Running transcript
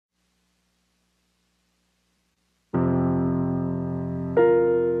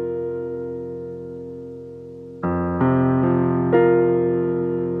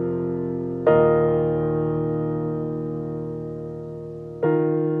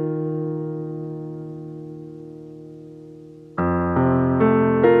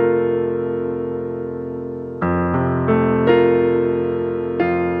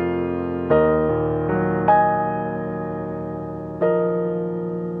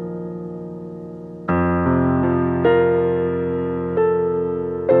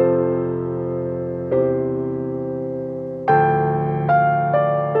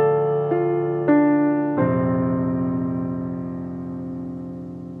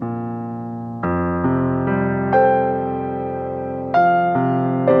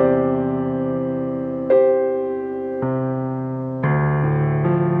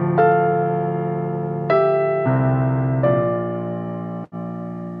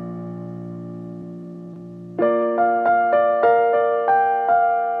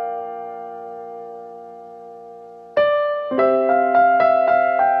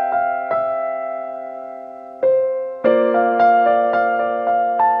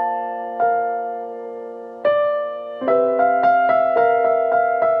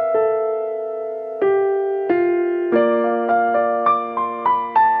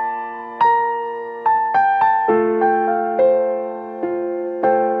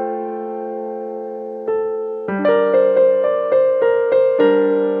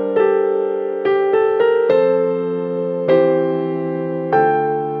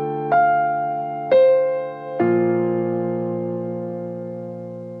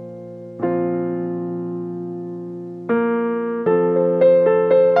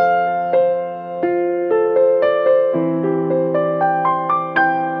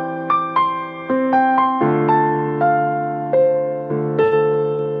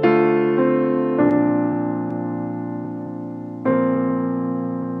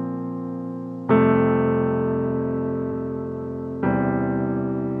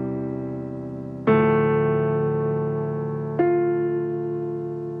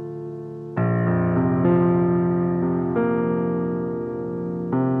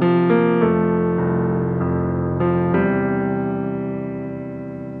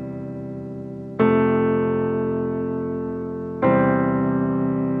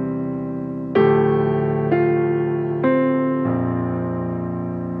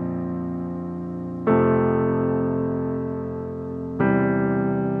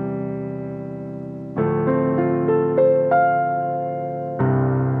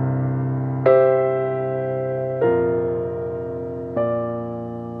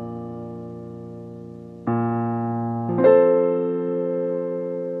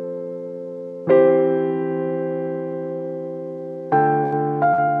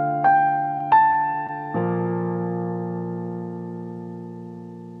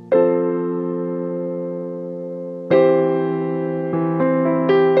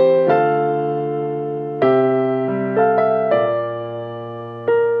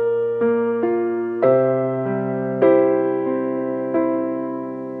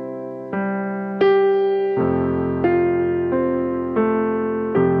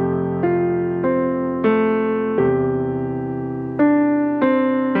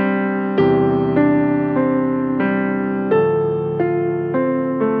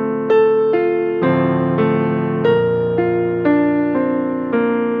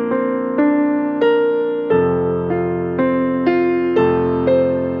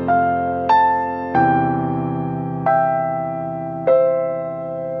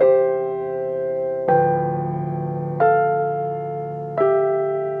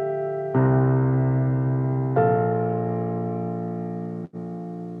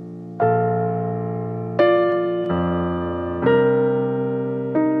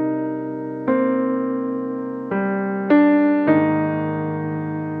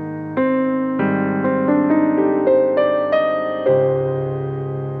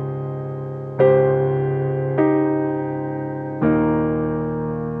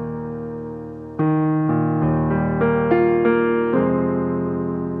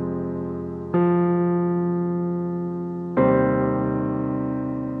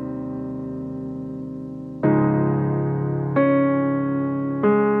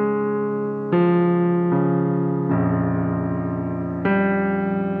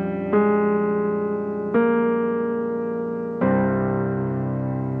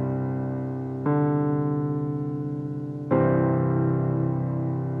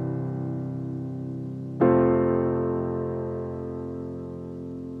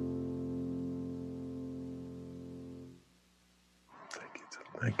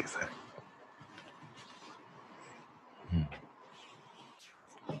Thank you, Zach.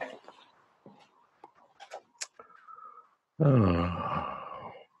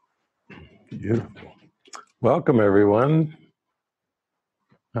 Oh, beautiful. Welcome, everyone.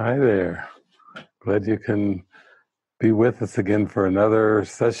 Hi there. Glad you can be with us again for another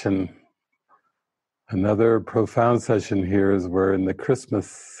session, another profound session here as we're in the Christmas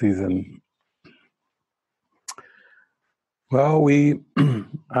season. Well,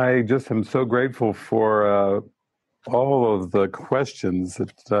 I just am so grateful for all of the questions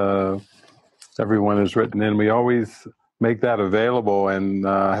that everyone has written in. We always make that available, and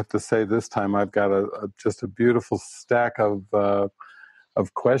I have to say this time I've got just a beautiful stack of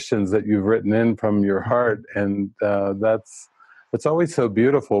questions that you've written in from your heart, and that's always so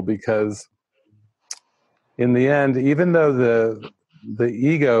beautiful, because in the end, even though the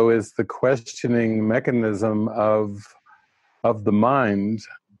ego is the questioning mechanism of the mind,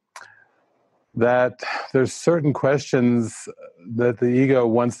 that there's certain questions that the ego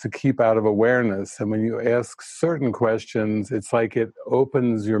wants to keep out of awareness. And when you ask certain questions, it's like it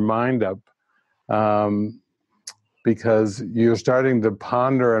opens your mind up, because you're starting to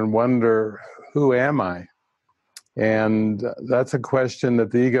ponder and wonder, who am I? And that's a question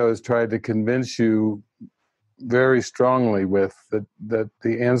that the ego has tried to convince you very strongly with, that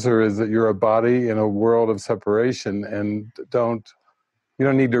the answer is that you're a body in a world of separation, and you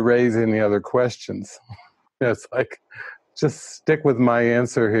don't need to raise any other questions. It's like, just stick with my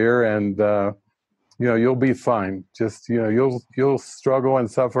answer here, and you'll be fine. Just you'll struggle and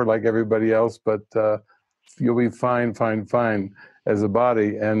suffer like everybody else, but you'll be fine as a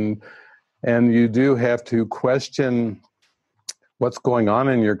body. And you do have to question what's going on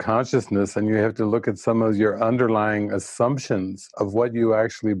in your consciousness, and you have to look at some of your underlying assumptions of what you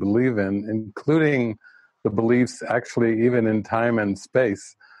actually believe in, including the beliefs actually even in time and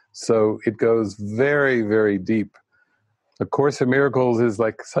space. So it goes very, very deep. A Course in Miracles is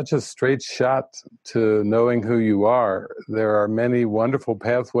like such a straight shot to knowing who you are. There are many wonderful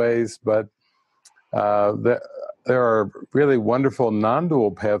pathways, but there are really wonderful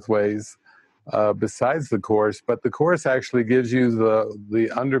non-dual pathways besides the Course. But the Course actually gives you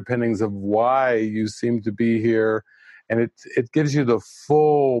the underpinnings of why you seem to be here, and it gives you the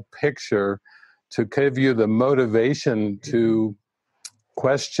full picture to give you the motivation to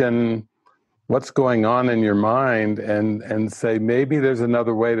question what's going on in your mind, and say, maybe there's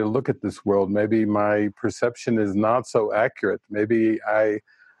another way to look at this world. Maybe my perception is not so accurate. Maybe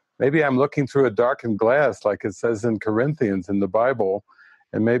I'm looking through a darkened glass, like it says in Corinthians in the Bible,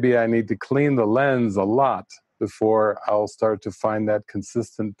 and maybe I need to clean the lens a lot before I'll start to find that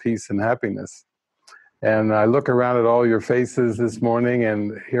consistent peace and happiness. And I look around at all your faces this morning,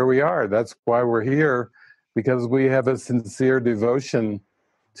 and here we are. That's why we're here, because we have a sincere devotion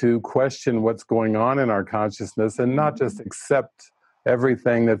to question what's going on in our consciousness, and not just accept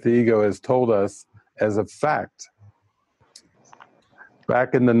everything that the ego has told us as a fact.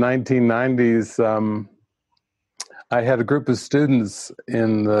 Back in the 1990s, I had a group of students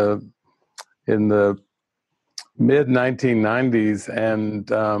in the mid-1990s,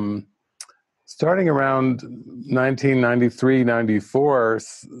 and starting around 1993, 94,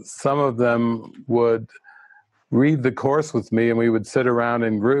 some of them would read the Course with me, and we would sit around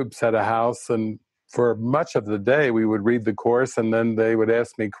in groups at a house, and for much of the day we would read the Course, and then they would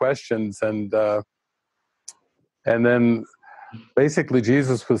ask me questions, and then basically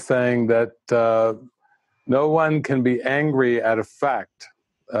Jesus was saying that no one can be angry at a fact.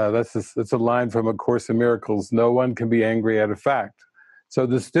 That's a line from A Course in Miracles. No one can be angry at a fact. So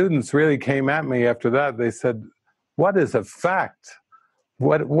the students really came at me after that. They said, what is a fact?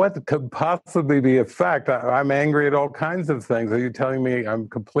 What could possibly be a fact? I'm angry at all kinds of things. Are you telling me I'm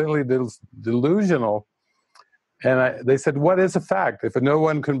completely delusional? And they said, what is a fact? If no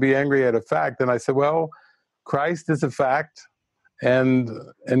one can be angry at a fact, then I said, well, Christ is a fact, and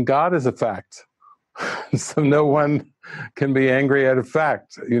God is a fact. So no one can be angry at a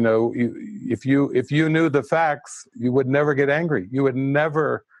fact. If you knew the facts, you would never get angry. You would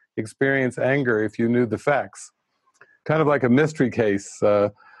never experience anger if you knew the facts. Kind of like a mystery case.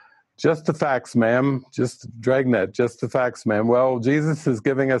 Just the facts, ma'am. Just dragnet. Just the facts, ma'am. Well, Jesus is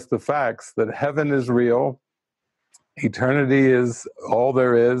giving us the facts that heaven is real. Eternity is all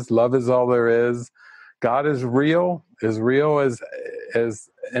there is. Love is all there is. God is real as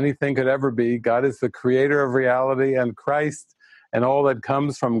anything could ever be. God is the creator of reality, and Christ and all that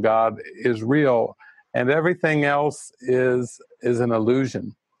comes from God is real, and everything else is an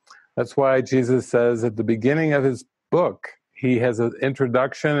illusion. That's why Jesus says at the beginning of his book, he has an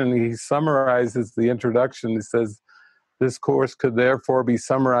introduction, and he summarizes the introduction. He says, This course could therefore be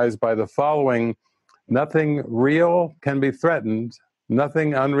summarized by the following: nothing real can be threatened,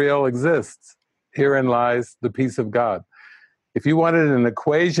 nothing unreal exists. Herein lies the peace of God. If you wanted an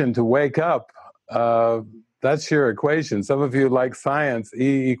equation to wake up, that's your equation. Some of you like science,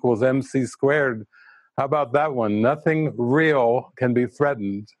 E equals mc squared. How about that one? Nothing real can be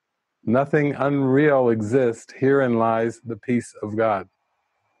threatened, nothing unreal exists. Herein lies the peace of God.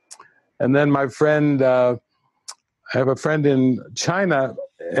 And then my friend, I have a friend in China,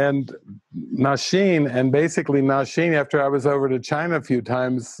 and Nashin, and basically Nashin, after I was over to China a few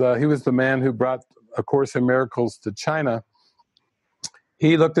times, he was the man who brought A Course in Miracles to China.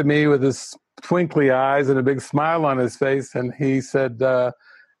 He looked at me with his twinkly eyes and a big smile on his face, and he said,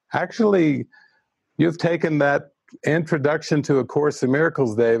 actually, you've taken that introduction to A Course in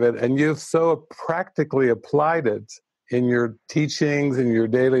Miracles, David, and you've so practically applied it in your teachings, in your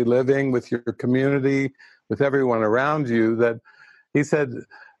daily living, with your community, with everyone around you, that he said,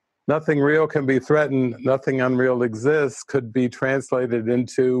 nothing real can be threatened, nothing unreal exists, could be translated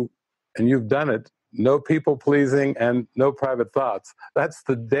into, and you've done it, no people pleasing and no private thoughts. That's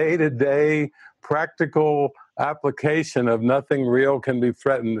the day-to-day practical application of nothing real can be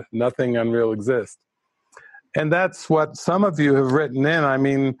threatened, nothing unreal exists. And that's what some of you have written in. I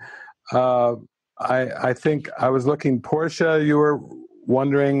mean, I think I was looking, Portia, you were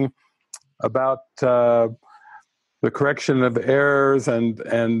wondering about the correction of errors, and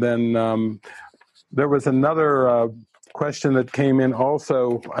then there was another question that came in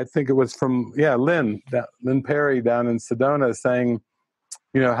also. I think it was from Lynn Perry down in Sedona, saying,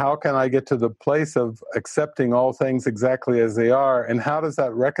 how can I get to the place of accepting all things exactly as they are, and how does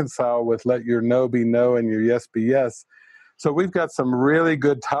that reconcile with let your no be no and your yes be yes? So we've got some really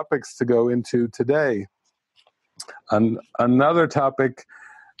good topics to go into today. Another topic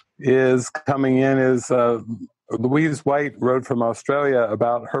is coming in is Louise White wrote from Australia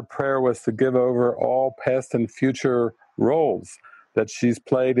about her prayer was to give over all past and future roles that she's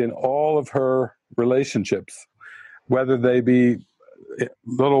played in all of her relationships, whether they be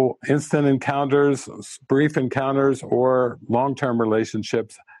little instant encounters, brief encounters, or long-term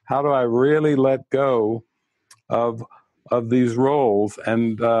relationships. How do I really let go of these roles?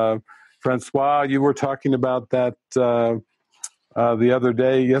 And Francois, you were talking about that the other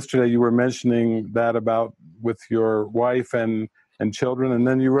day. Yesterday, you were mentioning that about with your wife and children, and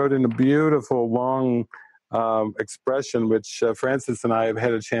then you wrote in a beautiful long expression, which Francis and I have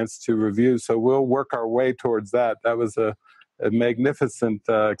had a chance to review. So we'll work our way towards that. That was a magnificent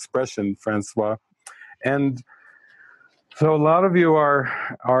expression, Francois. And so a lot of you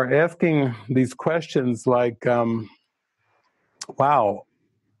are asking these questions like, wow,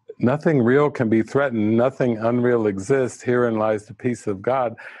 nothing real can be threatened, nothing unreal exists, herein lies the peace of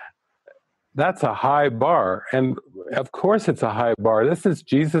God. That's a high bar. And of course it's a high bar. This is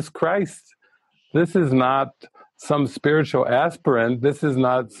Jesus Christ. This is not some spiritual aspirant. This is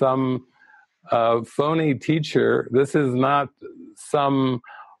not some phony teacher. This is not some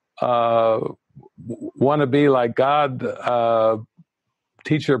wannabe like God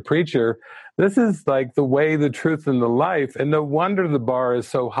teacher, preacher. This is like the way, the truth, and the life. And no wonder the bar is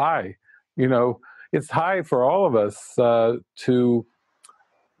so high. It's high for all of us to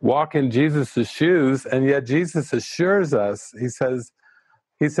walk in Jesus' shoes, and yet Jesus assures us. He says,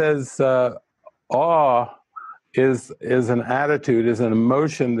 awe is an attitude, is an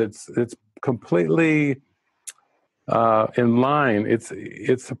emotion that's completely in line.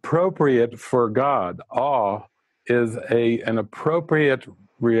 It's appropriate for God. Awe is an appropriate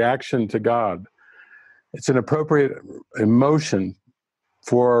reaction to God. It's an appropriate emotion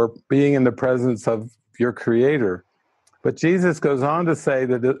for being in the presence of your Creator. But Jesus goes on to say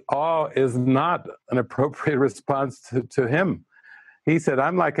that awe is not an appropriate response to Him. He said,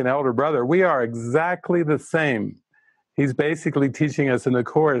 I'm like an elder brother. We are exactly the same. He's basically teaching us in the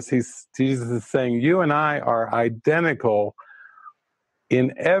Course. Jesus is saying, you and I are identical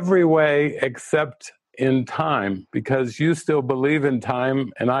in every way except in time, because you still believe in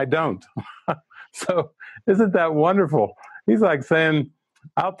time and I don't. So isn't that wonderful? He's like saying,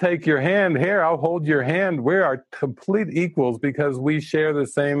 I'll take your hand here, I'll hold your hand. We are complete equals because we share the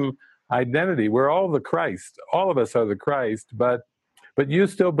same identity. We're all the Christ. All of us are the Christ, but you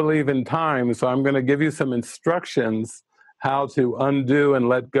still believe in time, so I'm going to give you some instructions how to undo and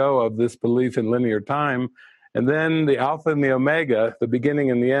let go of this belief in linear time. And then the Alpha and the Omega, the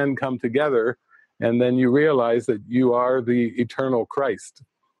beginning and the end, come together, and then you realize that you are the eternal Christ.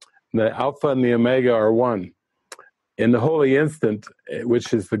 The Alpha and the Omega are one. In the holy instant,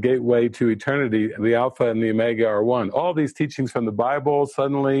 which is the gateway to eternity, the Alpha and the Omega are one. All these teachings from the Bible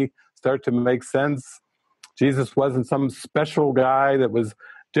suddenly start to make sense. Jesus wasn't some special guy that was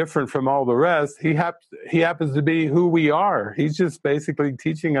different from all the rest. He happens to be who we are. He's just basically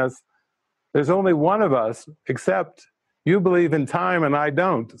teaching us there's only one of us, except you believe in time and I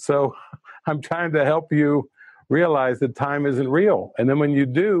don't. So I'm trying to help you realize that time isn't real. And then when you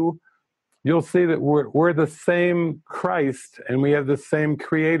do, you'll see that we're the same Christ and we have the same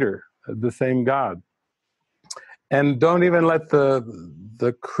Creator, the same God. And don't even let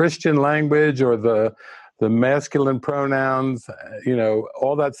the Christian language or the masculine pronouns,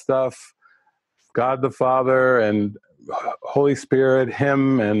 all that stuff, God the Father and Holy Spirit,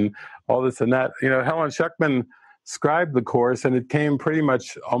 Him, and all this and that. Helen Schuckman scribed the Course, and it came pretty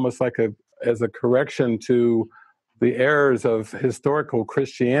much almost like as a correction to the errors of historical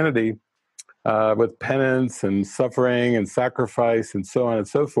Christianity with penance and suffering and sacrifice and so on and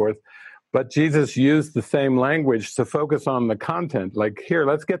so forth. But Jesus used the same language to focus on the content. Like, here,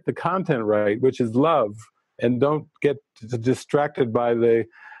 let's get the content right, which is love, and don't get distracted by the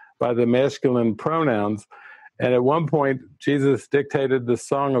masculine pronouns. And at one point, Jesus dictated the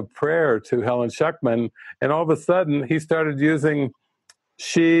Song of Prayer to Helen Schuckman, and all of a sudden, he started using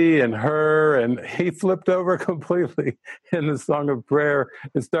she and her, and he flipped over completely in the Song of Prayer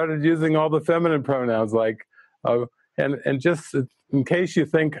and started using all the feminine pronouns, like, and just in case you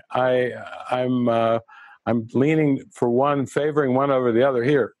think I'm leaning for one, favoring one over the other,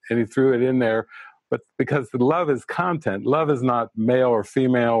 here, and he threw it in there. But because the love is content, love is not male or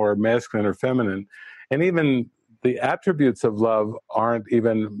female or masculine or feminine. And even the attributes of love aren't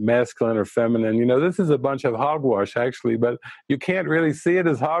even masculine or feminine. This is a bunch of hogwash, actually, but you can't really see it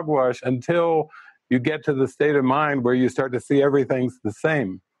as hogwash until you get to the state of mind where you start to see everything's the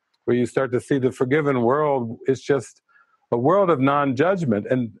same, where you start to see the forgiven world is just a world of non-judgment.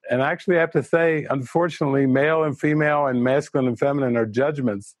 And actually, I have to say, unfortunately, male and female and masculine and feminine are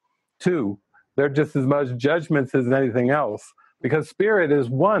judgments, too. They're just as much judgments as anything else, because spirit is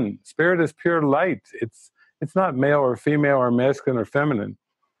one. Spirit is pure light. It's not male or female or masculine or feminine.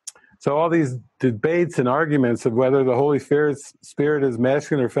 So all these debates and arguments of whether the Holy Spirit is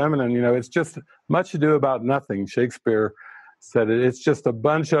masculine or feminine, it's just much ado about nothing. Shakespeare said it. It's just a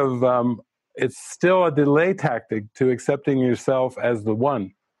bunch of, it's still a delay tactic to accepting yourself as the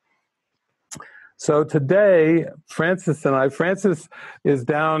one. So today, Francis is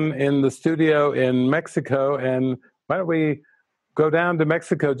down in the studio in Mexico, and why don't we go down to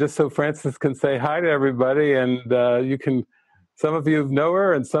Mexico just so Francis can say hi to everybody, and some of you know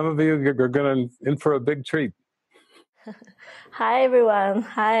her, and some of you are going in for a big treat. Hi, everyone.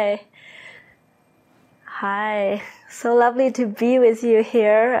 Hi. So lovely to be with you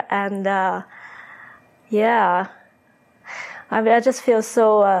here, and I just feel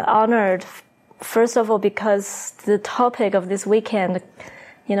so honored. First of all, because the topic of this weekend,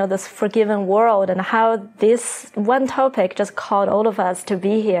 this forgiven world, and how this one topic just called all of us to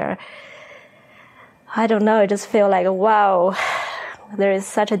be here. I don't know, I just feel like, wow, there is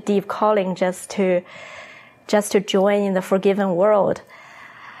such a deep calling just to join in the forgiven world.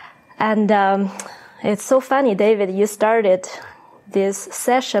 And it's so funny, David, you started this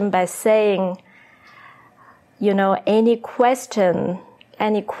session by saying, any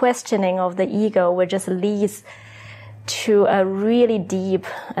questioning of the ego will just leads to a really deep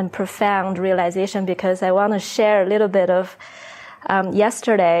and profound realization, because I want to share a little bit of,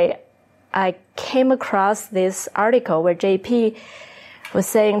 yesterday I came across this article where JP was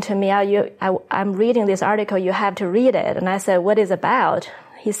saying to me, I'm reading this article, you have to read it. And I said, what is it about?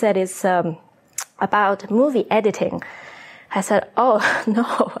 He said it's about movie editing. I said, oh,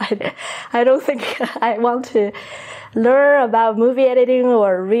 no, I don't think I want to learn about movie editing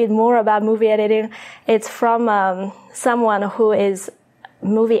or read more about movie editing. It's from someone who is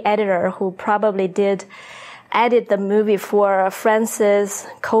movie editor who probably edit the movie for Francis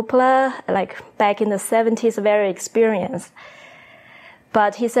Coppola, like back in the 70s, very experienced.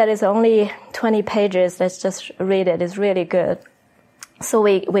 But he said it's only 20 pages. Let's just read it. It's really good. So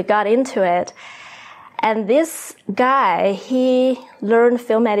we got into it. And this guy, he learned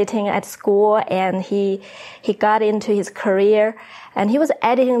film editing at school, and he got into his career, and he was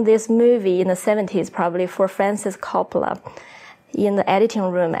editing this movie in the 70s, probably for Francis Coppola in the editing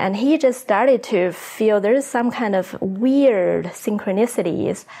room. And he just started to feel there's some kind of weird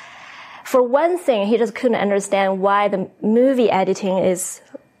synchronicities. For one thing, he just couldn't understand why the movie editing is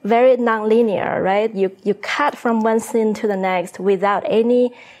very nonlinear, right? You cut from one scene to the next without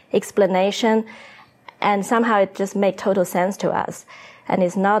any explanation. And somehow it just makes total sense to us. And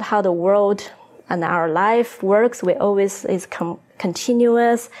it's not how the world and our life works. We always is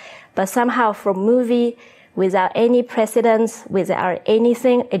continuous. But somehow for movie, without any precedence, without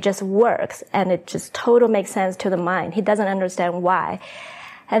anything. It just works, and it just totally makes sense to the mind. He doesn't understand why.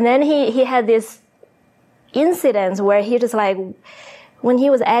 And then he had this incident where he just like, when he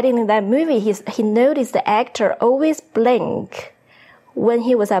was editing that movie, he noticed the actor always blink when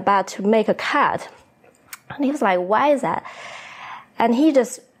he was about to make a cut. And he was like, why is that? And he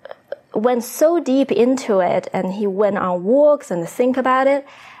just went so deep into it, and he went on walks and think about it.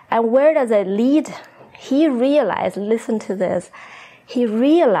 And where does it lead? He realized, listen to this, he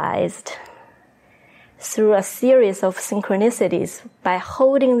realized through a series of synchronicities, by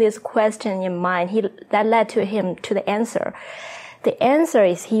holding this question in mind, that led to him to the answer. The answer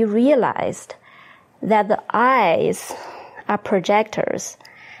is he realized that the eyes are projectors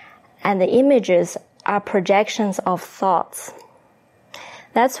and the images are projections of thoughts.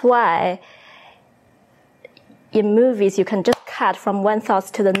 That's why in movies you can just cut from one thought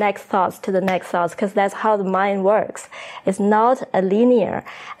to the next thought to the next thought, because that's how the mind works. It's not a linear.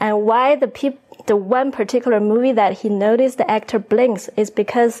 And why the one particular movie that he noticed the actor blinks is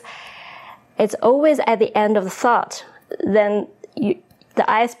because it's always at the end of the thought. Then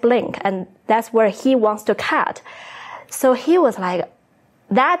the eyes blink, and that's where he wants to cut. So he was like,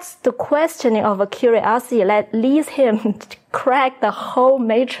 that's the questioning of a curiosity that leads him to crack the whole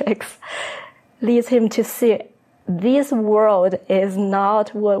matrix, leads him to see this world is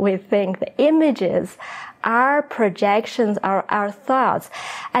not what we think. The images are projections, are our thoughts.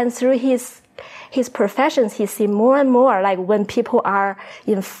 And through his professions, he see more and more, like when people are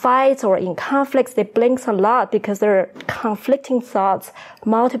in fights or in conflicts, they blink a lot because there are conflicting thoughts,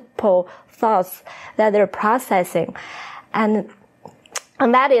 multiple thoughts that they're processing. And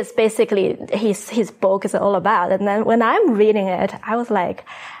that is basically his book is all about. And then when I'm reading it, I was like,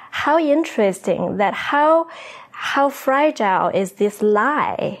 how interesting that how fragile is this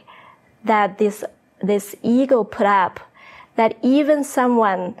lie that this ego put up, that even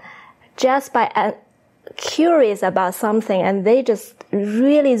someone just by curious about something and they just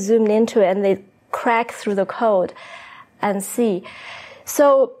really zoomed into it and they crack through the code and see.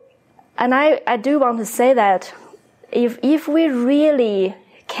 So, and I do want to say that if we really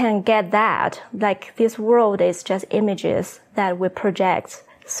can get that, like this world is just images that we project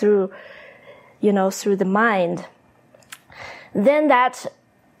through the mind, then that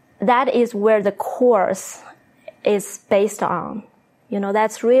is where the course is based on.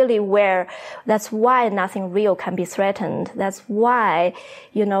 That's really that's why nothing real can be threatened. That's why,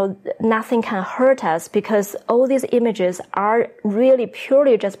 nothing can hurt us, because all these images are really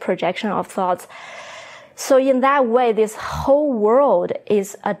purely just projection of thoughts. So in that way, this whole world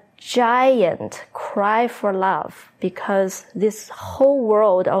is a giant cry for love, because this whole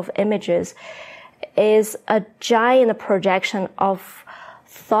world of images is a giant projection of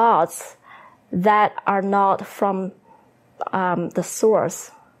thoughts that are not from the source,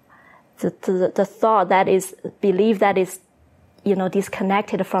 the thought that is belief that is,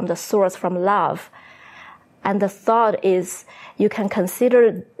 disconnected from the source, from love. And the thought is, you can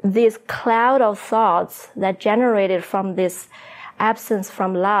consider this cloud of thoughts that generated from this absence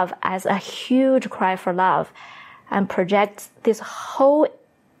from love as a huge cry for love, and project this whole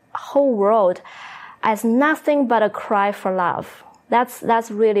world as nothing but a cry for love.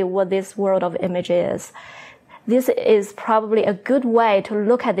 That's really what this world of image is. This is probably a good way to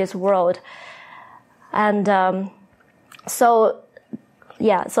look at this world. And so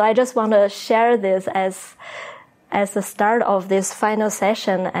I just want to share this as the start of this final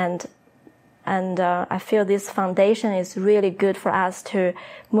session, and I feel this foundation is really good for us to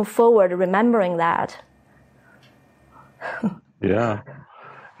move forward, remembering that. Yeah.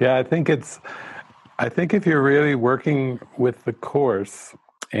 I think if you're really working with the Course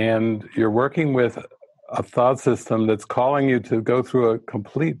and you're working with a thought system that's calling you to go through a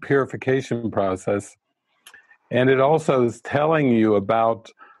complete purification process, and it also is telling you about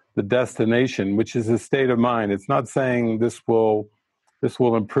the destination, which is a state of mind. It's not saying this will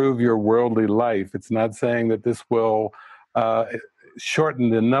improve your worldly life. It's not saying that this will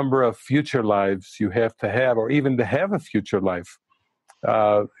shorten the number of future lives you have to have, or even to have a future life.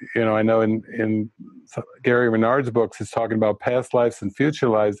 I know in Gary Renard's books, he's talking about past lives and future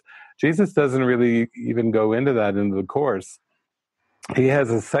lives. Jesus doesn't really even go into that in the Course. He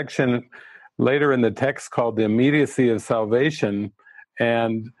has a section later in the text called the immediacy of salvation,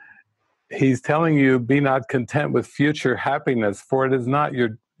 and he's telling you, be not content with future happiness, for it is not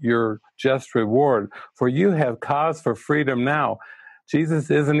your just reward, for you have cause for freedom now. Jesus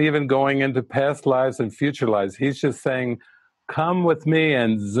isn't even going into past lives and future lives. He's just saying, come with me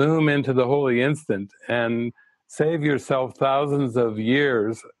and zoom into the holy instant and save yourself thousands of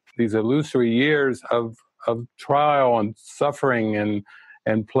years, these illusory years of of trial and suffering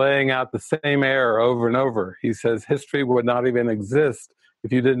and playing out the same error over and over. He says history would not even exist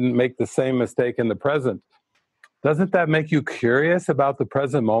if you didn't make the same mistake in the present. Doesn't that make you curious about the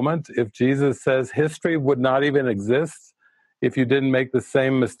present moment? If Jesus says history would not even exist if you didn't make the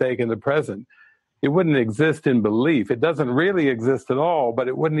same mistake in the present, it wouldn't exist in belief. It doesn't really exist at all, but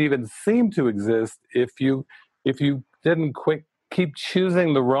it wouldn't even seem to exist if you didn't keep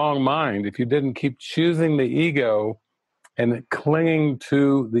choosing the wrong mind, if you didn't keep choosing the ego and clinging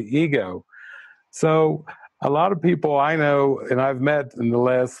to the ego. So a lot of people I know and I've met in the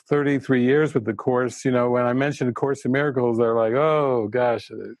last 33 years with the Course, when I mention A Course in Miracles, they're like, oh gosh,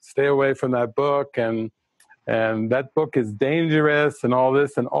 stay away from that book, and that book is dangerous and all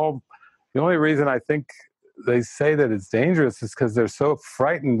this and all. The only reason I think they say that it's dangerous is because they're so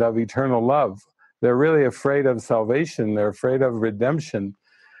frightened of eternal love. They're really afraid of salvation. They're afraid of redemption.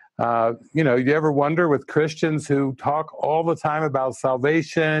 You ever wonder with Christians who talk all the time about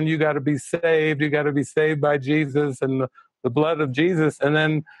salvation, you got to be saved by Jesus and the blood of Jesus,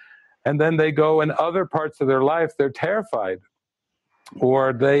 and then they go in other parts of their life, they're terrified,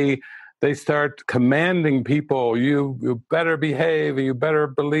 or they start commanding people, you better behave, you better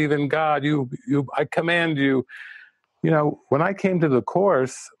believe in God, I command you. When I came to the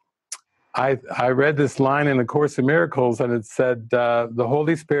Course, I read this line in A Course in Miracles, and it said, the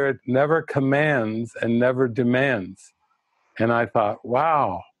Holy Spirit never commands and never demands. And I thought,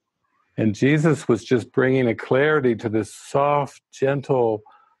 wow. And Jesus was just bringing a clarity to this soft, gentle,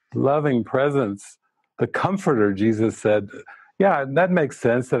 loving presence. The comforter, Jesus said, yeah, that makes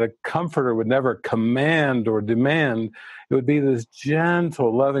sense, that a comforter would never command or demand. It would be this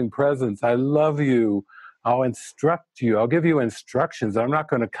gentle, loving presence. I love you. I'll instruct you. I'll give you instructions. I'm not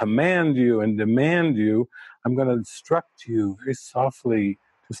going to command you and demand you. I'm going to instruct you very softly.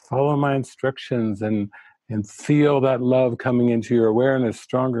 Just follow my instructions and feel that love coming into your awareness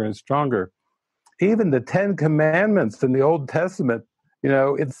stronger and stronger. Even the 10 Commandments in the Old Testament,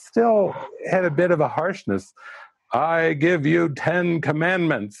 it still had a bit of a harshness. I give you 10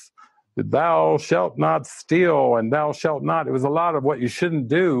 commandments. Thou shalt not steal, and thou shalt not. It was a lot of what you shouldn't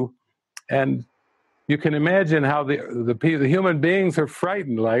do. And you can imagine how the human beings are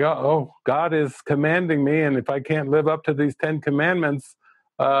frightened, like, oh, God is commanding me, and if I can't live up to these 10 commandments,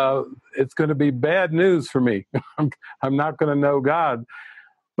 it's going to be bad news for me. I'm not going to know God.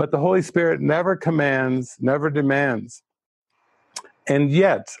 But the Holy Spirit never commands, never demands. And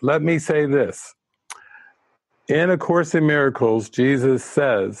yet, let me say this. In A Course in Miracles, Jesus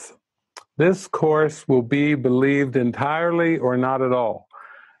says, this course will be believed entirely or not at all.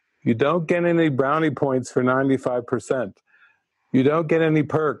 You don't get any brownie points for 95%. You don't get any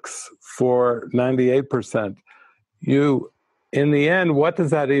perks for 98%. In the end, what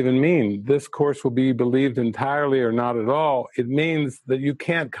does that even mean? This course will be believed entirely or not at all. It means that you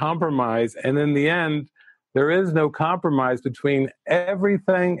can't compromise. And in the end, there is no compromise between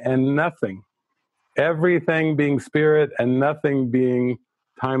everything and nothing. Everything being spirit and nothing being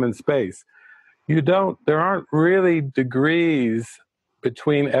time and space. There aren't really degrees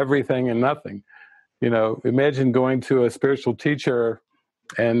between everything and nothing. Imagine going to a spiritual teacher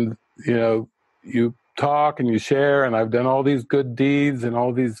and, you talk and you share, and I've done all these good deeds and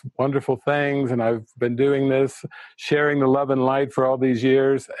all these wonderful things, and I've been doing this, sharing the love and light for all these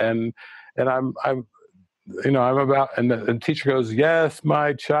years, and I'm about, and the teacher goes, yes,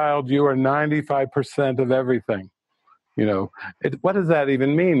 my child, you are 95% of everything. What does that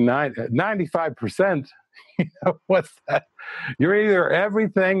even mean? 95%? What's that? You're either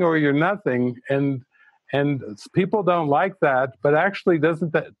everything or you're nothing, and people don't like that. But actually,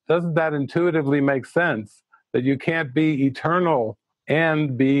 doesn't that intuitively make sense? That you can't be eternal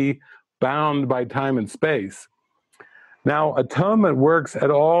and be bound by time and space. Now, atonement works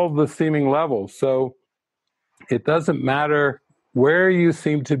at all the seeming levels, so it doesn't matter where you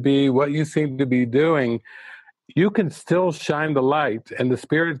seem to be, what you seem to be doing. You can still shine the light, and the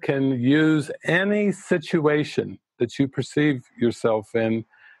Spirit can use any situation that you perceive yourself in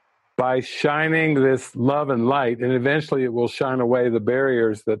by shining this love and light, and eventually it will shine away the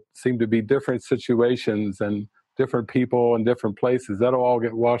barriers that seem to be different situations and different people and different places. That'll all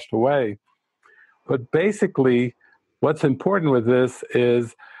get washed away. But basically, what's important with this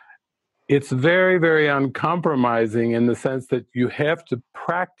is it's very, very uncompromising in the sense that you have to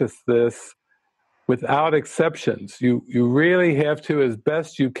practice this without exceptions. You really have to, as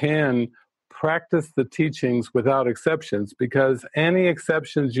best you can, practice the teachings without exceptions, because any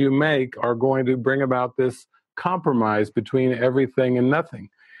exceptions you make are going to bring about this compromise between everything and nothing.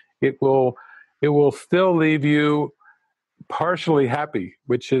 It will still leave you partially happy,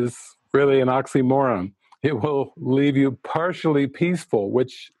 which is really an oxymoron. it will leave you partially peaceful,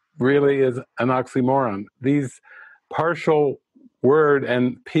 which really is an oxymoron. These partial word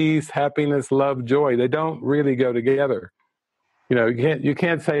and peace, happiness, love, joy, they don't really go together. You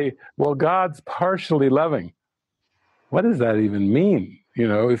can't say, well, God's partially loving. What does that even mean?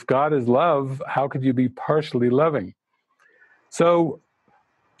 If God is love, how could you be partially loving? So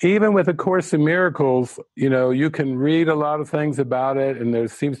even with A Course in Miracles, you can read a lot of things about it, and there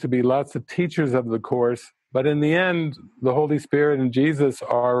seems to be lots of teachers of the Course, but in the end, the Holy Spirit and Jesus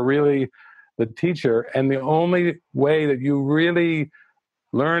are really the teacher, and the only way that you really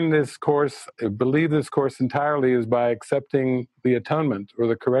learn this Course, believe this Course entirely, is by accepting the atonement or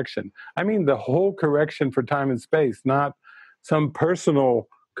the correction. I mean the whole correction for time and space, not some personal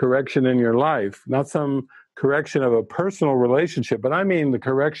correction in your life, not some correction of a personal relationship, but I mean the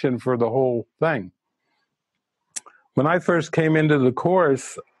correction for the whole thing. When I first came into the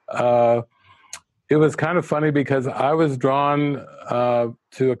Course, it was kind of funny because I was drawn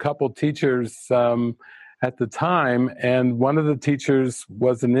to a couple teachers at the time, and one of the teachers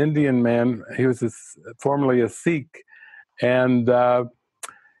was an Indian man. He was formerly a Sikh, and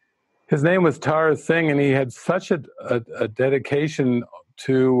his name was Tara Singh, and he had such a dedication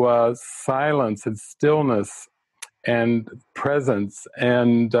to silence and stillness and presence,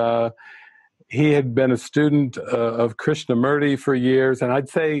 and he had been a student of Krishnamurti for years, and I'd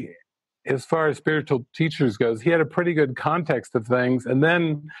say, as far as spiritual teachers goes, he had a pretty good context of things. And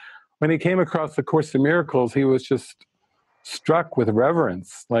then when he came across the Course in Miracles, he was just struck with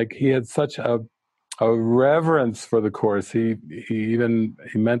reverence. Like, he had such a reverence for the Course. He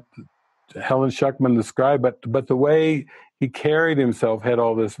meant Helen Schuckman described, but the way he carried himself had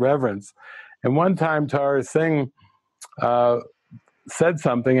all this reverence. And one time Tara Singh said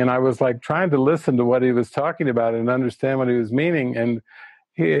something, and I was like trying to listen to what he was talking about and understand what he was meaning. And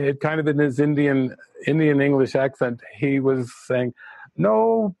he had kind of in his Indian English accent, he was saying,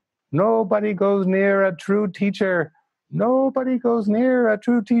 nobody goes near a true teacher. Nobody goes near a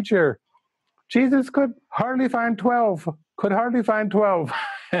true teacher. Jesus could hardly find 12.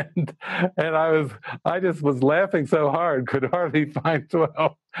 And I just was laughing so hard, could hardly find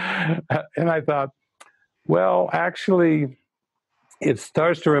 12. And I thought, well, actually, it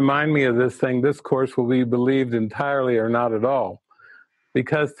starts to remind me of this thing. This Course will be believed entirely or not at all.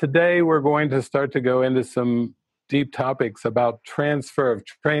 Because today we're going to start to go into some deep topics about transfer of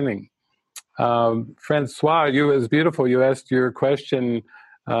training. Francois, it was beautiful. You asked your question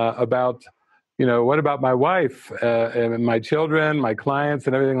about, what about my wife and my children, my clients,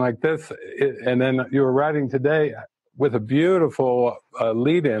 and everything like this. And then you were writing today with a beautiful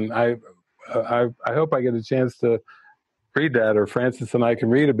lead-in. I hope I get a chance to read that, or Francis and I can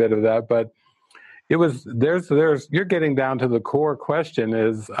read a bit of that. But it was you're getting down to the core question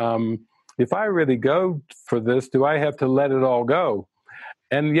is, if I really go for this, do I have to let it all go?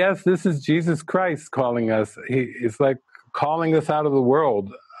 And yes, this is Jesus Christ calling us. It's like calling us out of the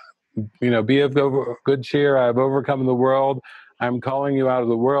world. Be of good cheer. I have overcome the world. I'm calling you out of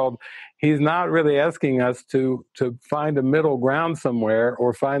the world. He's not really asking us to find a middle ground somewhere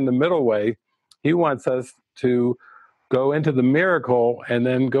or find the middle way. He wants us to go into the miracle, and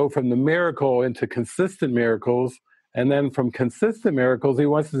then go from the miracle into consistent miracles, and then from consistent miracles, he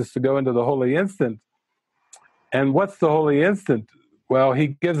wants us to go into the holy instant. And what's the holy instant? Well, he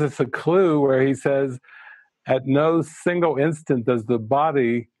gives us a clue where he says, at no single instant does the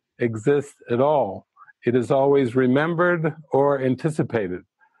body exist at all. It is always remembered or anticipated.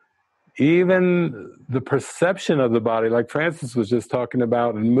 Even the perception of the body, like Francis was just talking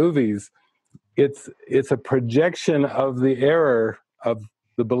about in movies, it's a projection of the error of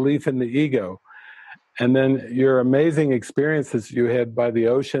the belief in the ego. And then your amazing experiences you had by the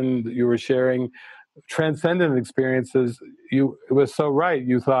ocean that you were sharing, transcendent experiences, it was so right.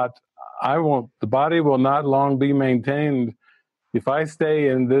 You thought, the body will not long be maintained. If I stay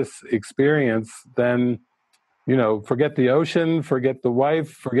in this experience, then, forget the ocean, forget the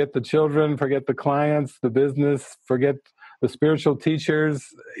wife, forget the children, forget the clients, the business, forget the spiritual teachers.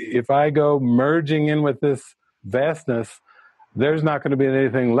 If I go merging in with this vastness, there's not going to be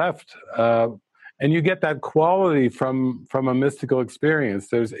anything left. And you get that quality from a mystical experience.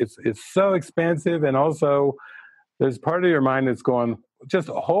 It's so expansive, and also there's part of your mind that's going, just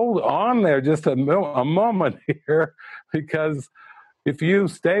hold on there just a moment here, because if you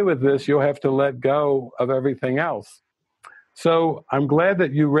stay with this, you'll have to let go of everything else. So I'm glad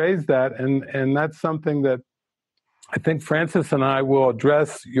that you raised that, and that's something that I think Francis and I will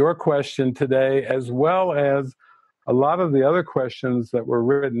address your question today, as well as a lot of the other questions that were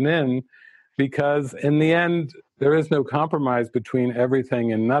written in, because in the end, there is no compromise between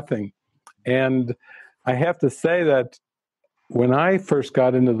everything and nothing. And I have to say that when I first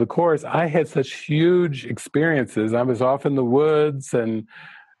got into the Course, I had such huge experiences. I was off in the woods and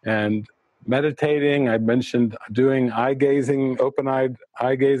meditating. I mentioned doing open-eyed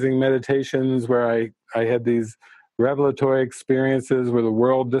eye-gazing meditations where I had these revelatory experiences where the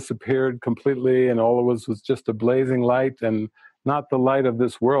world disappeared completely and all it was just a blazing light, and not the light of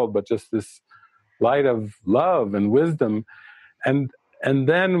this world, but just this light of love and wisdom. And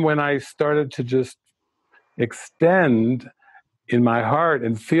then when I started to just extend in my heart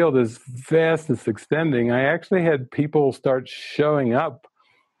and feel this vastness extending, I actually had people start showing up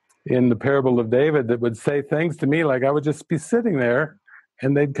in the parable of David that would say things to me like I would just be sitting there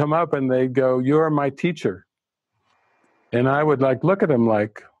and they'd come up and they'd go, "You're my teacher." And I would look at them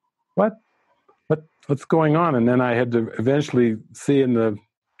like, what's going on? And then I had to eventually see in the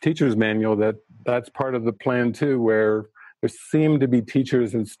teacher's manual that that's part of the plan too, where there seem to be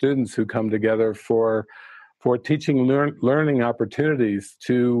teachers and students who come together for teaching learning opportunities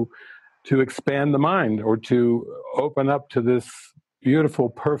to expand the mind or to open up to this beautiful,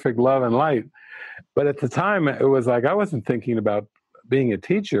 perfect love and light. But at the time, it was like I wasn't thinking about being a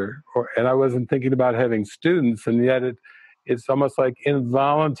teacher, and I wasn't thinking about having students, and yet it's almost like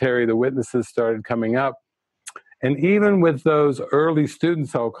involuntary. The witnesses started coming up. And even with those early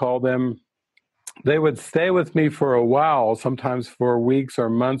students, I'll call them, they would stay with me for a while, sometimes for weeks or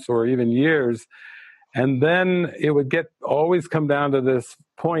months or even years. And then it would always come down to this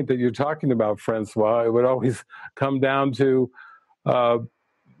point that you're talking about, Francois. It would always come down to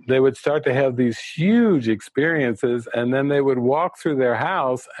they would start to have these huge experiences, and then they would walk through their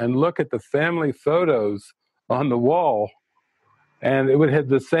house and look at the family photos on the wall. And it would have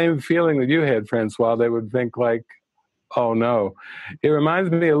the same feeling that you had, Francois. They would think like, oh no. It reminds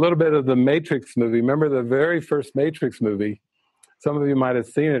me a little bit of the Matrix movie. Remember the very first Matrix movie? Some of you might have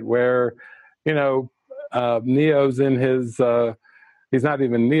seen it, where, Neo's in his, he's not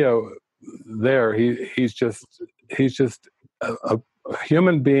even Neo there. He's just a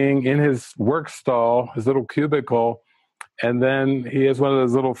human being in his work stall, his little cubicle. And then he has one of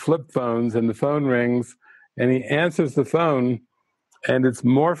those little flip phones, and the phone rings, and he answers the phone, and it's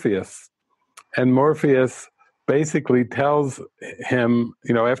Morpheus. And Morpheus basically tells him,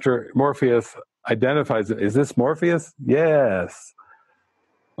 after Morpheus identifies it, is this Morpheus? Yes.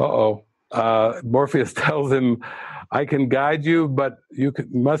 Morpheus tells him, I can guide you, but you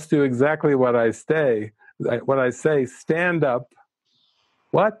must do exactly what I say. Stand up.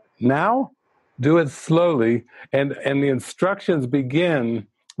 What? Now? Do it slowly. And the instructions begin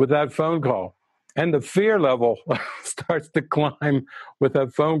with that phone call. And the fear level starts to climb with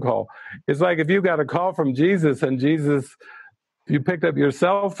that phone call. It's like if you got a call from Jesus, and Jesus, you picked up your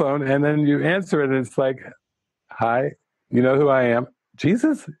cell phone and then you answer it, and it's like, hi, you know who I am?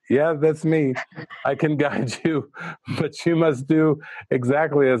 Jesus? Yeah, that's me. I can guide you, but you must do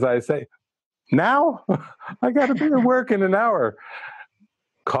exactly as I say. Now? I got to be at work in an hour.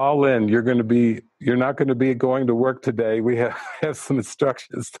 Call in. You're not going to be going to work today. We have some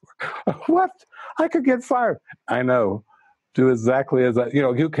instructions. What? I could get fired. I know. Do exactly as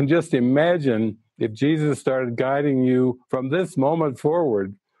you can just imagine if Jesus started guiding you from this moment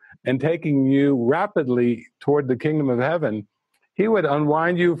forward and taking you rapidly toward the kingdom of heaven. He would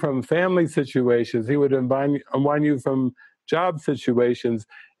unwind you from family situations. He would unwind you from job situations.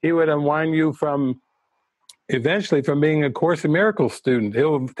 He would unwind you eventually from being a Course in Miracles student.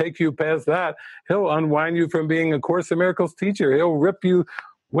 He'll take you past that. He'll unwind you from being a Course in Miracles teacher. He'll rip you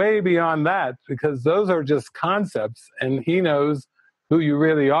way beyond that, because those are just concepts, and he knows who you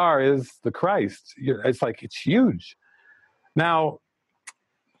really are is the Christ. It's huge. Now,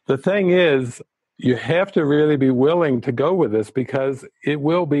 the thing is, you have to really be willing to go with this, because it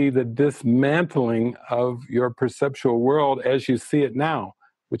will be the dismantling of your perceptual world as you see it now,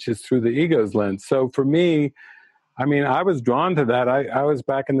 which is through the ego's lens. So for me, I was drawn to that. I was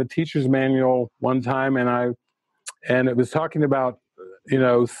back in the teacher's manual one time, and it was talking about,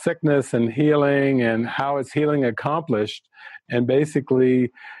 sickness and healing and how is healing accomplished. And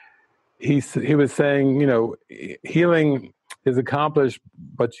basically, he was saying, healing is accomplished,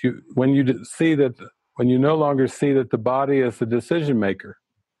 but when you no longer see that the body is the decision maker.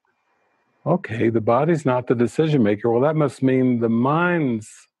 Okay, the body's not the decision maker. Well, that must mean the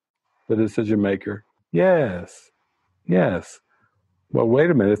mind's the decision maker. Yes. Well, wait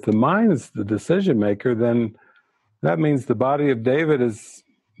a minute. If the mind is the decision maker, then that means the body of David has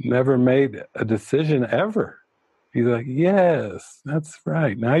never made a decision ever. He's like, yes, that's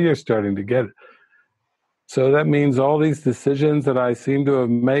right. Now you're starting to get it. So that means all these decisions that I seem to have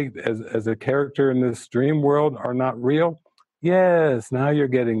made as a character in this dream world are not real? Yes, now you're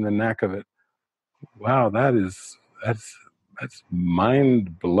getting the knack of it. Wow, that's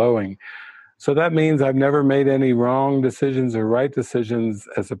mind-blowing. So that means I've never made any wrong decisions or right decisions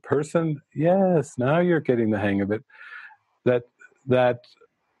as a person? Yes, now you're getting the hang of it. That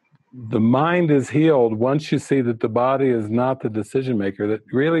the mind is healed once you see that the body is not the decision maker, that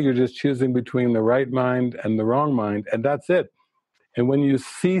really you're just choosing between the right mind and the wrong mind, and that's it. And when you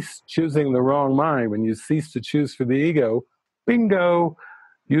cease choosing the wrong mind, when you cease to choose for the ego, bingo,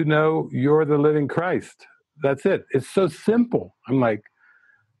 you know you're the living Christ. That's it. It's so simple. I'm like,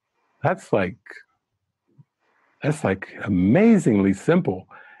 that's like amazingly simple.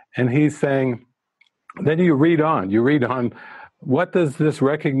 And he's saying, then you read on, what does this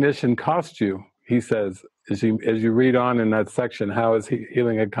recognition cost you? He says, as you read on in that section, how is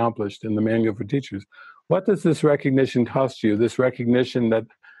healing accomplished in the Manual for Teachers? What does this recognition cost you? This recognition that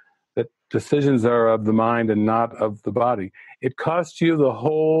decisions are of the mind and not of the body. It costs you the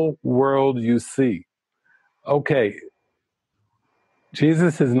whole world you see. Okay,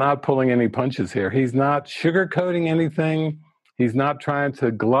 Jesus is not pulling any punches here. He's not sugarcoating anything. He's not trying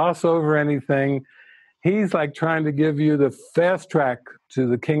to gloss over anything. He's like trying to give you the fast track to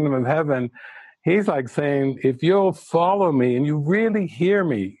the kingdom of heaven. He's like saying, if you'll follow me and you really hear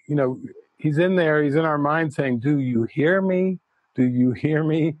me, you know, he's in there, he's in our mind saying, do you hear me? Do you hear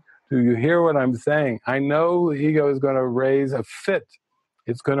me? Do you hear what I'm saying? I know the ego is going to raise a fit.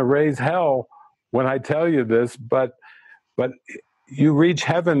 It's going to raise hell when I tell you this, but you reach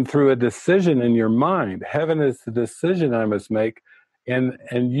heaven through a decision in your mind. Heaven is the decision I must make. And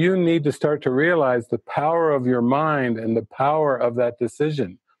you need to start to realize the power of your mind and the power of that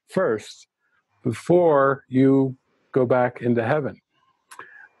decision first before you go back into heaven.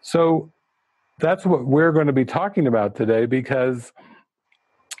 So that's what we're going to be talking about today, because,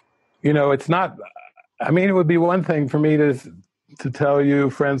 you know, it's not, I mean, it would be one thing for me to tell you,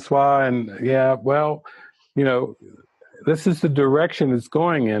 Francois, and yeah, well, you know, this is the direction it's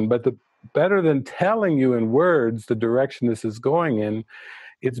going in, but better than telling you in words the direction this is going in,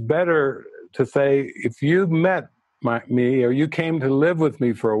 it's better to say, if you met me or you came to live with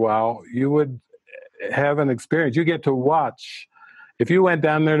me for a while, you would have an experience. You get to watch. If you went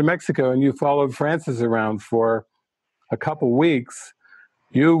down there to Mexico and you followed Francis around for a couple weeks,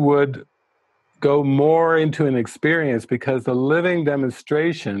 you would go more into an experience, because the living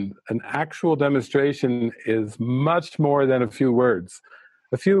demonstration, an actual demonstration, is much more than a few words.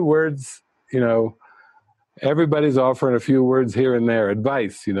 A few words, you know, everybody's offering a few words here and there,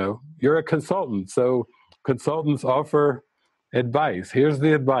 advice, you know. You're a consultant, so consultants offer advice. Here's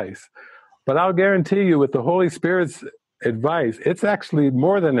the advice. But I'll guarantee you, with the Holy Spirit's advice, it's actually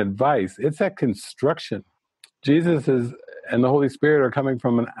more than advice. It's a construction. Jesus and the Holy Spirit are coming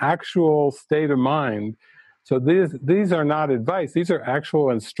from an actual state of mind. So these are not advice. These are actual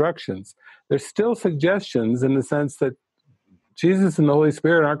instructions. They're still suggestions in the sense that Jesus and the Holy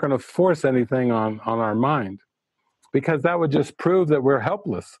Spirit aren't going to force anything on our mind, because that would just prove that we're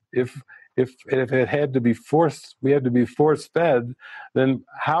helpless. If it had to be forced, we had to be force fed, then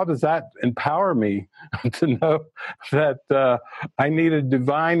how does that empower me to know that I need a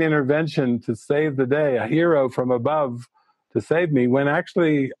divine intervention to save the day, a hero from above to save me, when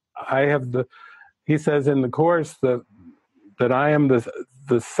actually I have he says in the Course that I am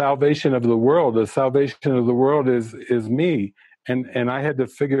the salvation of the world. The salvation of the world is me. And I had to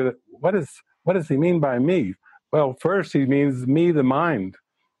figure that, what does he mean by me? Well, first he means me, the mind.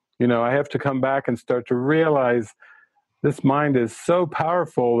 You know, I have to come back and start to realize this mind is so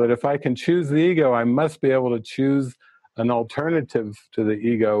powerful that if I can choose the ego, I must be able to choose an alternative to the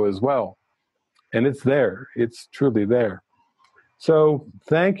ego as well. And it's there. It's truly there. So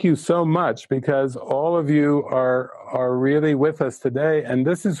thank you so much, because all of you are really with us today. And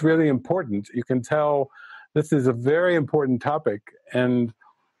this is really important. You can tell this is a very important topic. And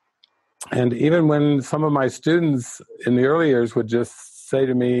even when some of my students in the early years would just say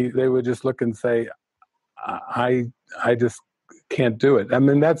to me, they would just look and say, I just can't do it. I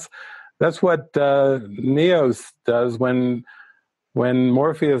mean, that's what Neo does when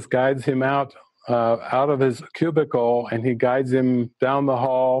Morpheus guides him out of his cubicle, and he guides him down the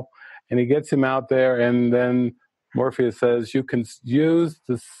hall, and he gets him out there, and then Morpheus says, you can use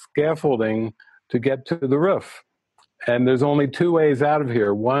the scaffolding to get to the roof. And there's only two ways out of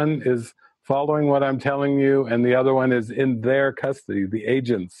here. One is following what I'm telling you, and the other one is in their custody, the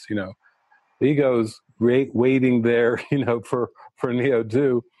agents, you know. The ego's waiting there, you know, for Neo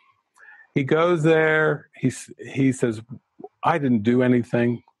too. He goes there, he says, I didn't do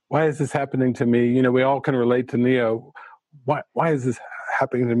anything. Why is this happening to me? You know, we all can relate to Neo. Why is this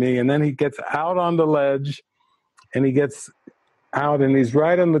happening to me? And then he gets out on the ledge, and he gets out, and he's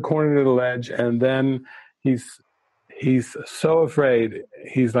right on the corner of the ledge, and then he's so afraid.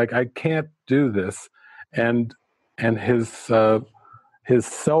 He's like, I can't do this, and his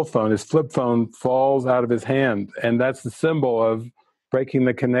cell phone, his flip phone, falls out of his hand, and that's the symbol of breaking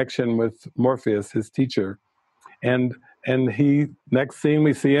the connection with Morpheus, his teacher. And he, next scene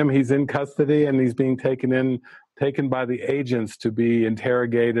we see him, he's in custody, and he's being taken by the agents to be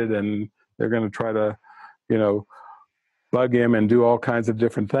interrogated, and they're going to try to, bug him and do all kinds of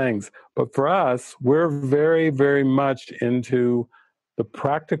different things. But for us, we're very, very much into the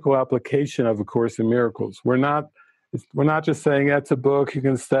practical application of A Course in Miracles. We're not just saying that's a book, you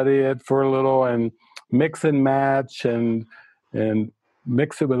can study it for a little and mix and match and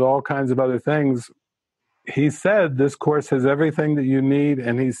mix it with all kinds of other things. He said this course has everything that you need,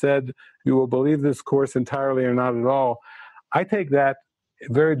 and he said you will believe this course entirely or not at all. I take that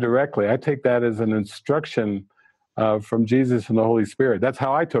very directly. I take that as an instruction from Jesus and the Holy Spirit. That's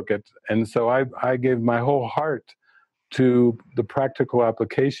how I took it. And so I gave my whole heart to the practical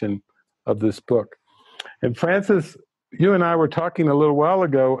application of this book. And Francis, you and I were talking a little while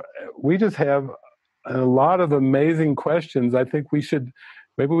ago. We just have a lot of amazing questions. I think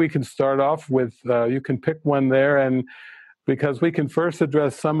maybe we can start off with, you can pick one there, and because we can first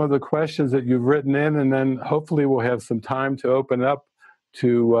address some of the questions that you've written in, and then hopefully we'll have some time to open up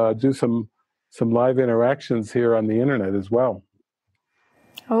to do some live interactions here on the internet as well.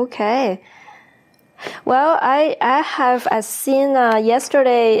 Okay. Well, I've seen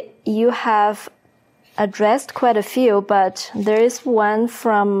yesterday you have addressed quite a few, but there is one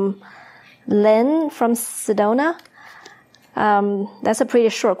from Lynn from Sedona. That's a pretty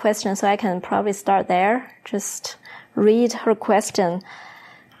short question, so I can probably start there. Just read her question.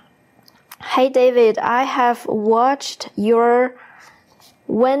 Hey, David, I have watched your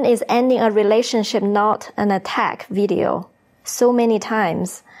When is Ending a Relationship Not an Attack video so many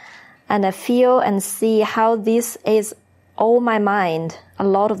times, and I feel and see how this is all my mind a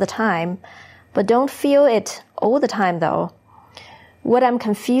lot of the time, but don't feel it all the time though. What I'm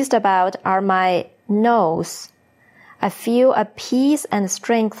confused about are my no's. I feel a peace and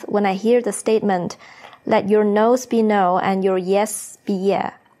strength when I hear the statement, let your no's be no and your yes be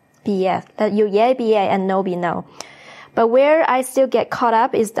yeah. Let your yeah be yeah and no be no. But where I still get caught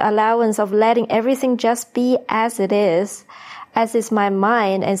up is the allowance of letting everything just be as it is my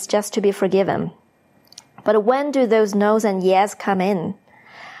mind, and it's just to be forgiven. But when do those no's and yes come in?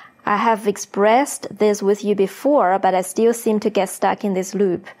 I have expressed this with you before, but I still seem to get stuck in this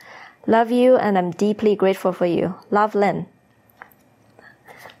loop. Love you, and I'm deeply grateful for you. Love, Lynn.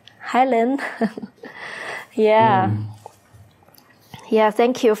 Hi, Lynn. Yeah. Yeah,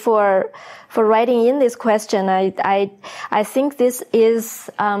 thank you for writing in this question. I think this is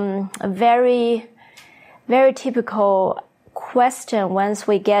a very, very typical question once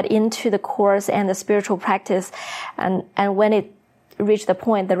we get into the course and the spiritual practice, and when it reaches the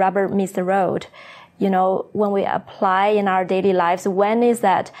point the rubber meets the road. When we apply in our daily lives, when is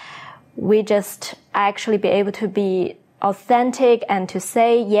that we just actually be able to be authentic and to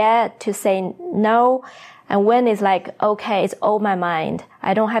say yeah, to say no, and when it's like, okay, it's all my mind.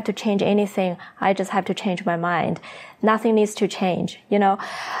 I don't have to change anything. I just have to change my mind. Nothing needs to change,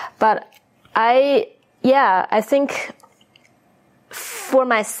 But I think for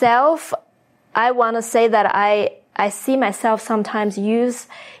myself, I want to say that I see myself sometimes use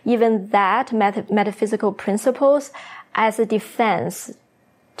even that metaphysical principles as a defense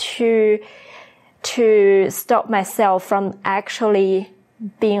to stop myself from actually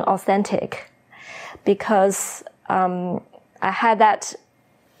being authentic, because I had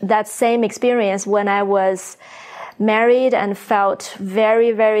that same experience when I was married and felt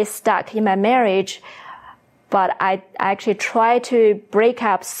very, very stuck in my marriage. But I actually tried to break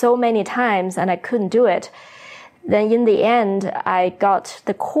up so many times and I couldn't do it. Then in the end, I got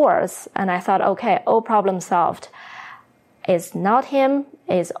the course and I thought, okay, all problem solved. It's not him,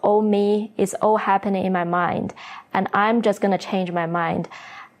 it's all me, it's all happening in my mind. And I'm just going to change my mind.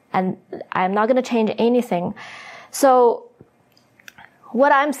 And I'm not going to change anything. So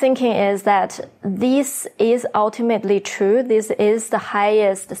what I'm thinking is that this is ultimately true. This is the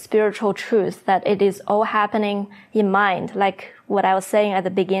highest spiritual truth, that it is all happening in mind. Like what I was saying at the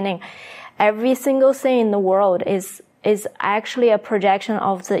beginning, every single thing in the world is actually a projection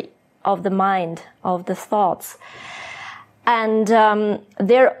of the mind, of the thoughts. And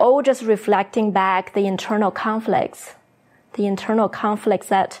they're all just reflecting back the internal conflicts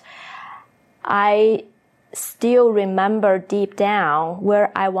that I still remember deep down where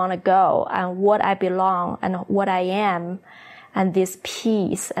I want to go and what I belong and what I am, and this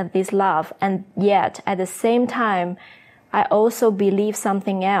peace and this love. And yet at the same time, I also believe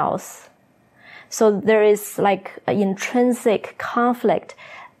something else. So there is like an intrinsic conflict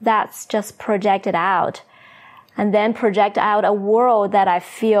that's just projected out, and then project out a world that I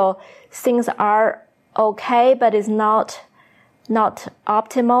feel things are okay, but it's not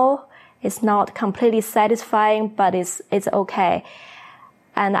optimal. It's not completely satisfying, but it's okay.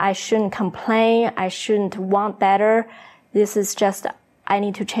 And I shouldn't complain. I shouldn't want better. This is just, I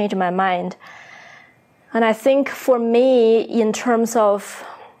need to change my mind. And I think for me, in terms of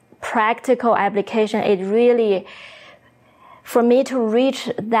practical application, it really, for me to reach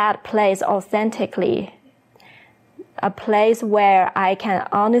that place authentically, a place where I can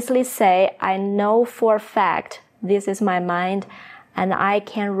honestly say, I know for a fact this is my mind, and I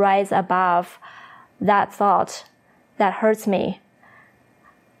can rise above that thought that hurts me.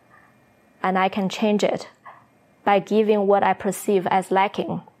 And I can change it by giving what I perceive as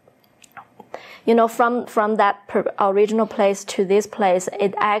lacking. You know, from that original place to this place,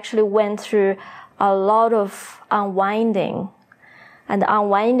 it actually went through a lot of unwinding. And the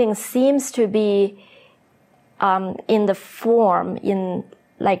unwinding seems to be in the form, in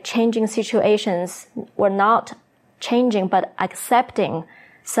like changing situations, or not changing, but accepting,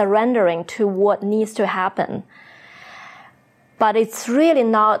 surrendering to what needs to happen. But it's really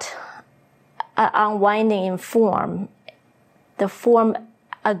not unwinding in form. The form,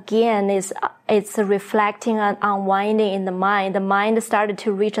 again, it's reflecting an unwinding in the mind. The mind started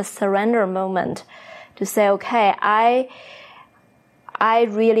to reach a surrender moment to say, okay, I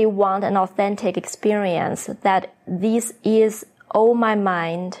really want an authentic experience, that this is all my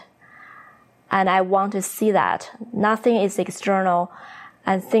mind, and I want to see that. Nothing is external,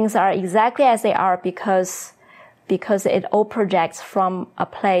 and things are exactly as they are because it all projects from a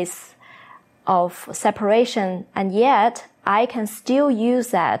place of separation, and yet I can still use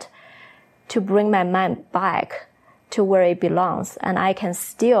that to bring my mind back to where it belongs, and I can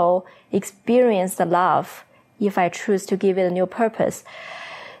still experience the love if I choose to give it a new purpose.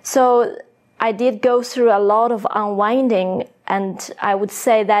 So I did go through a lot of unwinding, and I would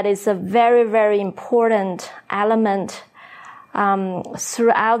say that is a very, very important element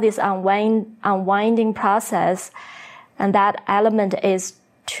throughout this unwinding process, and that element is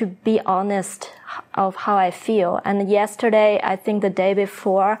to be honest of how I feel. And yesterday, I think the day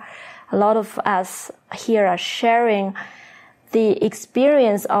before, a lot of us here are sharing the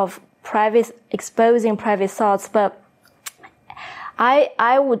experience of exposing private thoughts, but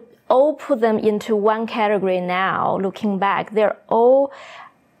I would all put them into one category now, looking back. They're all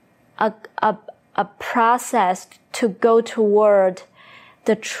a process to go toward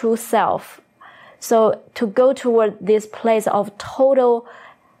the true self. So to go toward this place of total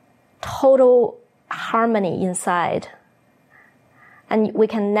harmony inside. And we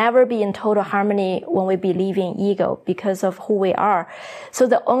can never be in total harmony when we believe in ego because of who we are. So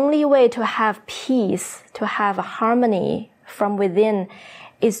the only way to have peace, to have harmony from within,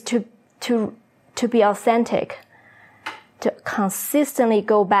 is to be authentic, to consistently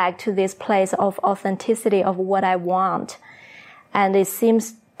go back to this place of authenticity of what I want. And it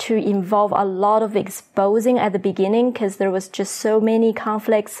seems to involve a lot of exposing at the beginning, because there was just so many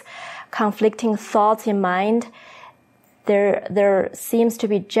conflicting thoughts in mind. There seems to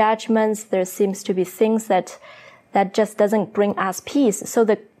be judgments. There seems to be things that just doesn't bring us peace. So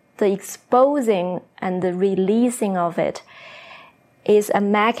the exposing and the releasing of it is a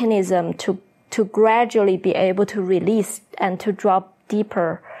mechanism to gradually be able to release and to drop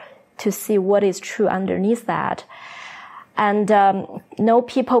deeper to see what is true underneath that. And no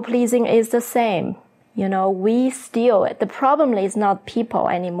people pleasing is the same. You know, the problem is not people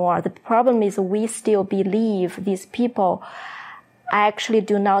anymore. The problem is we still believe these people actually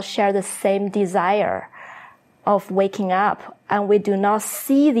do not share the same desire of waking up. And we do not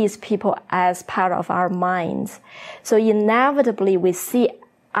see these people as part of our minds. So inevitably we see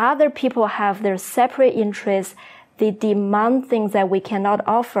other people have their separate interests. They demand things that we cannot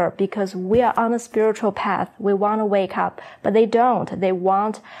offer because we are on a spiritual path. We want to wake up, but they don't. They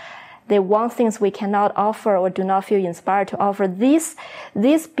want things we cannot offer or do not feel inspired to offer. This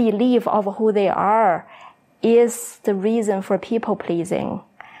belief of who they are is the reason for people pleasing.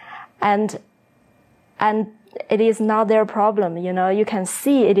 And it is not their problem. You know, you can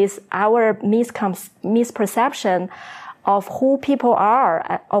see it is our misperception of who people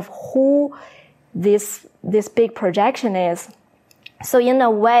are, of who this big projection is. So in a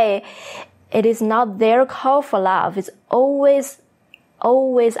way, it is not their call for love. It's always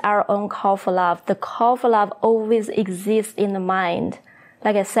our own call for love. The call for love always exists in the mind.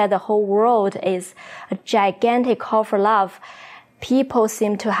 Like I said, the whole world is a gigantic call for love. People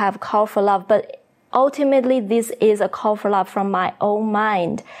seem to have call for love, but ultimately this is a call for love from my own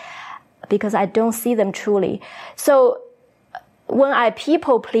mind, because I don't see them truly. So when I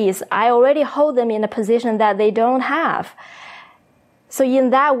people please, I already hold them in a position that they don't have. So in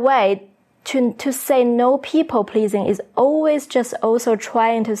that way, to say no people pleasing is always just also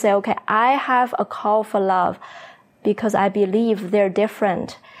trying to say, okay, I have a call for love because I believe they're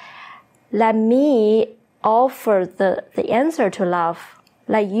different. Let me offer the answer to love.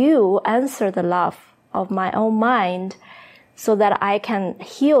 Let you answer the love of my own mind so that I can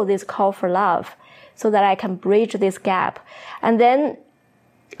heal this call for love, so that I can bridge this gap. And then,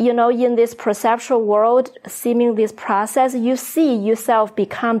 in this perceptual world, seeming this process, you see yourself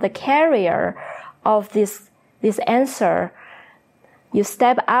become the carrier of this answer. You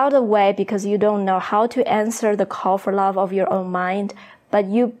step out of the way because you don't know how to answer the call for love of your own mind, but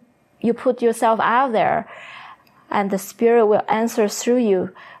you put yourself out there, and the Spirit will answer through you.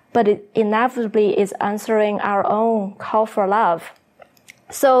 But it inevitably is answering our own call for love.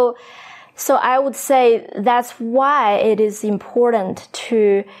 So I would say that's why it is important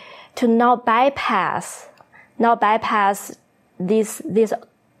to not bypass this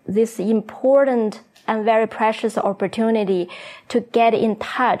important and very precious opportunity to get in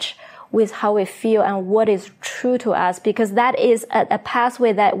touch with how we feel and what is true to us, because that is a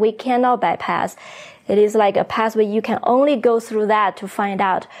pathway that we cannot bypass. It is like a pathway you can only go through that to find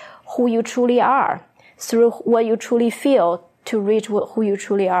out who you truly are, through what you truly feel to reach who you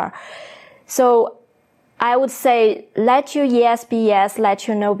truly are. So I would say let your yes be yes, let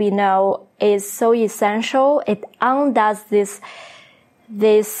your no be no is so essential. It undoes this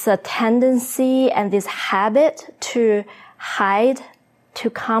tendency and this habit to hide, to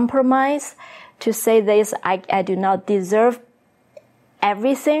compromise, to say this, I do not deserve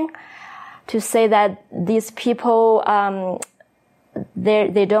everything, to say that these people,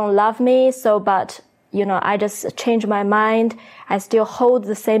 they don't love me, but I just change my mind. I still hold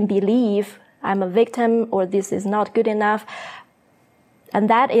the same belief. I'm a victim, or this is not good enough. And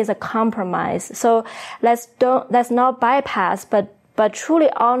that is a compromise. So let's not bypass, but truly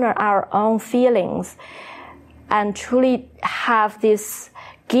honor our own feelings and truly have this,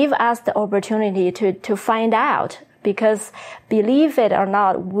 give us the opportunity to find out, because believe it or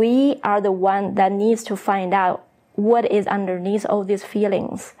not, we are the one that needs to find out what is underneath all these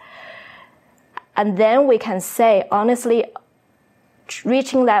feelings. And then we can say, honestly,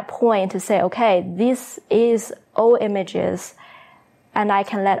 reaching that point to say, okay, this is all images, and I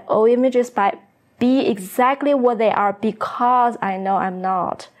can let all images be exactly what they are, because I know I'm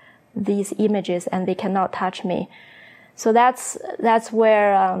not these images and they cannot touch me. So that's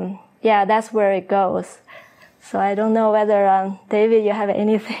where that's where it goes. So I don't know whether David, you have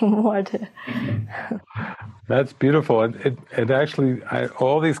anything more to. That's beautiful. It actually,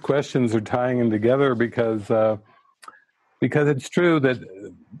 all these questions are tying in together because it's true that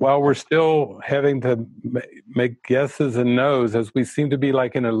while we're still having to make yeses and nos, as we seem to be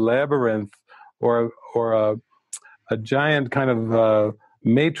like in a labyrinth or a giant kind of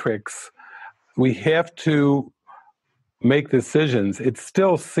matrix, we have to make decisions. It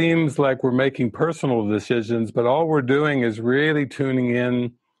still seems like we're making personal decisions, but all we're doing is really tuning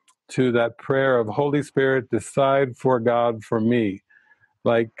in to that prayer of Holy Spirit, decide for God for me.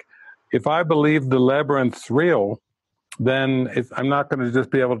 Like, if I believe the labyrinth's real, then I'm not going to just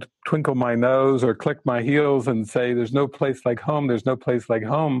be able to twinkle my nose or click my heels and say, there's no place like home, there's no place like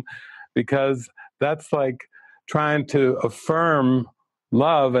home, because that's like trying to affirm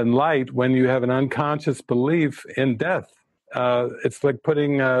love and light when you have an unconscious belief in death. It's like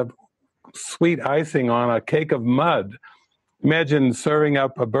putting sweet icing on a cake of mud. Imagine serving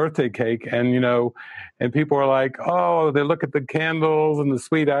up a birthday cake and people are like, oh, they look at the candles and the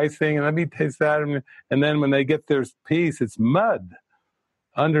sweet icing and let me taste that. And then when they get their piece, it's mud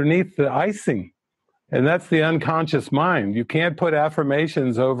underneath the icing. And that's the unconscious mind. You can't put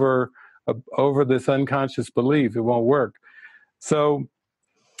affirmations over this unconscious belief. It won't work. So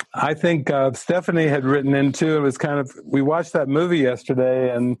I think Stephanie had written into it was kind of, we watched that movie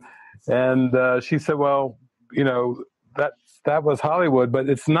yesterday and she said, well, that was Hollywood, but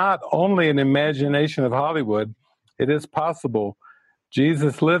it's not only an imagination of Hollywood. It is possible.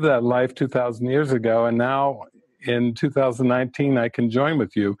 Jesus lived that life 2,000 years ago, and now in 2019, I can join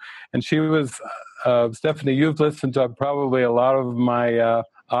with you. And she was, Stephanie, you've listened to probably a lot of my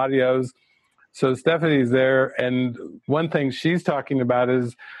audios. So Stephanie's there, and one thing she's talking about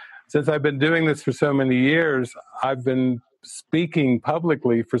is, since I've been doing this for so many years, I've been speaking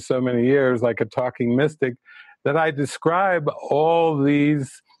publicly for so many years, like a talking mystic, that I describe all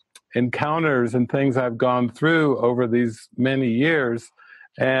these encounters and things I've gone through over these many years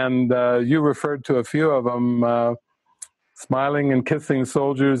And you referred to a few of them, smiling and kissing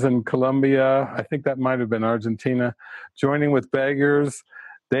soldiers in Colombia. I think that might have been Argentina. Joining with beggars,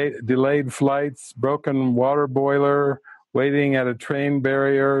 delayed flights, broken water boiler, waiting at a train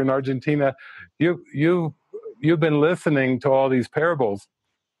barrier in Argentina. You've been listening to all these parables.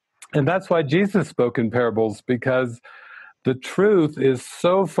 And that's why Jesus spoke in parables, because the truth is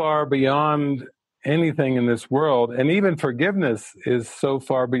so far beyond anything in this world, and even forgiveness is so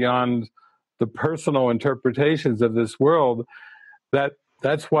far beyond the personal interpretations of this world,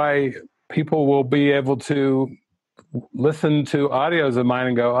 that's why people will be able to listen to audios of mine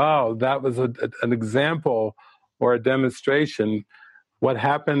and go, oh, that was an example or a demonstration. What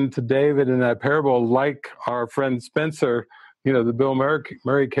happened to David in that parable, like our friend Spencer, the Bill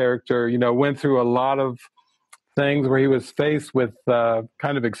Murray character, went through a lot of things where he was faced with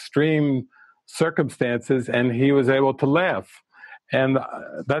kind of extreme circumstances, and he was able to laugh. And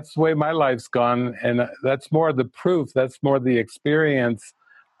that's the way my life's gone, and that's more the proof, that's more the experience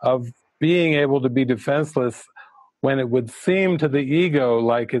of being able to be defenseless when it would seem to the ego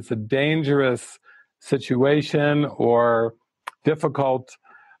like it's a dangerous situation or difficult.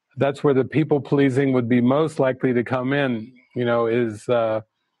 That's where the people-pleasing would be most likely to come in,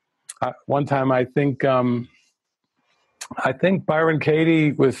 one time I think Byron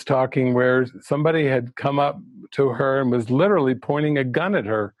Katie was talking where somebody had come up to her and was literally pointing a gun at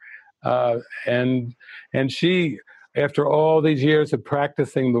her. And she, after all these years of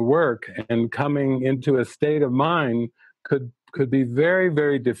practicing the work and coming into a state of mind, could be very,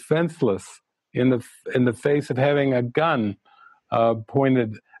 very defenseless in the face of having a gun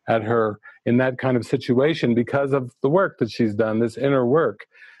pointed at her in that kind of situation because of the work that she's done, this inner work.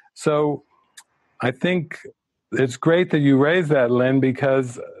 So I think it's great that you raised that, Lynn,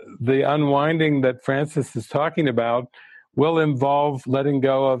 because the unwinding that Francis is talking about will involve letting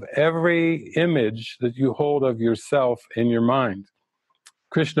go of every image that you hold of yourself in your mind.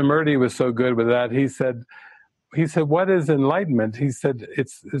 Krishnamurti was so good with that. He said, what is enlightenment? He said,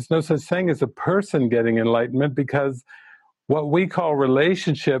 it's no such thing as a person getting enlightenment, because what we call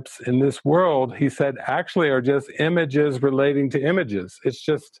relationships in this world, he said, actually are just images relating to images. It's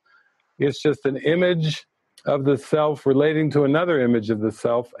just an image of the self relating to another image of the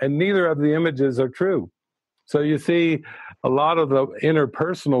self, and neither of the images are true. So you see, a lot of the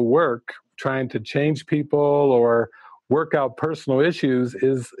interpersonal work, trying to change people or work out personal issues,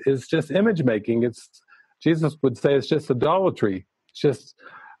 is just image making. Jesus would say it's just idolatry. It's just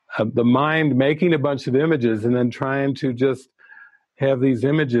the mind making a bunch of images and then trying to just have these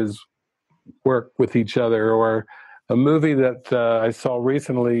images work with each other. Or a movie that I saw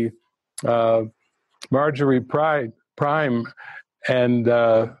recently, Marjorie Prime,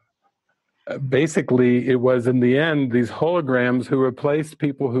 and basically it was in the end these holograms who replaced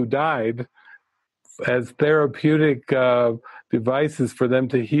people who died as therapeutic devices for them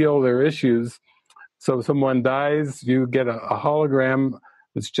to heal their issues. So if someone dies, you get a hologram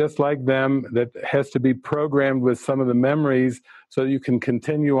that's just like them, that has to be programmed with some of the memories so you can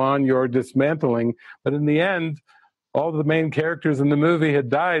continue on your dismantling. But in the end, all the main characters in the movie had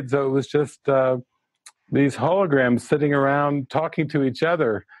died, so it was just these holograms sitting around talking to each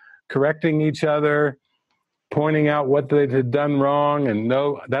other, correcting each other, pointing out what they had done wrong, and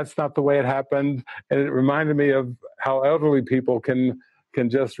no, that's not the way it happened. And it reminded me of how elderly people can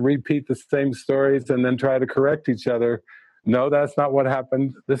just repeat the same stories and then try to correct each other. No, that's not what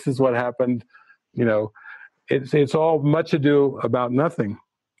happened. This is what happened. It's all much ado about nothing.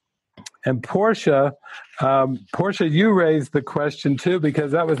 And Portia, you raised the question too,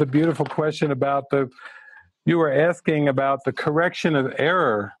 because that was a beautiful question about you were asking about the correction of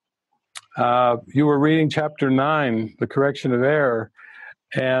error. You were reading chapter 9, the correction of error.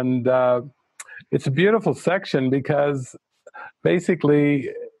 And it's a beautiful section because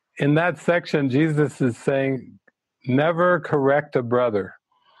basically in that section, Jesus is saying, never correct a brother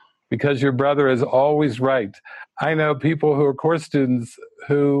because your brother is always right. I know people who are course students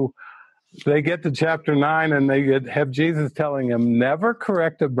who they get to chapter 9 and they have Jesus telling them, never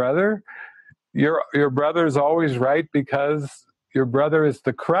correct a brother. Your brother is always right because your brother is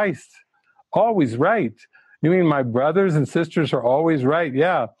the Christ. Always right. You mean my brothers and sisters are always right?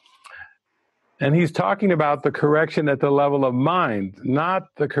 Yeah. And he's talking about the correction at the level of mind, not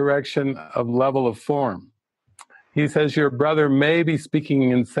the correction of level of form. He says your brother may be speaking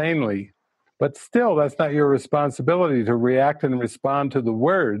insanely, but still that's not your responsibility to react and respond to the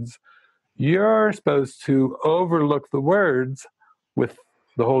words. You're supposed to overlook the words with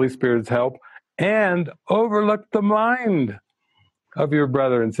the Holy Spirit's help and overlook the mind. of your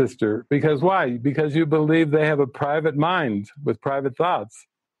brother and sister. Because why? Because you believe they have a private mind with private thoughts.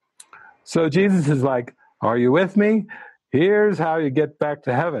 So Jesus is like, are you with me? Here's how you get back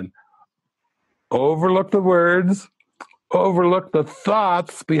to heaven. Overlook the words, overlook the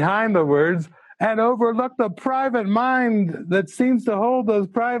thoughts behind the words, and overlook the private mind that seems to hold those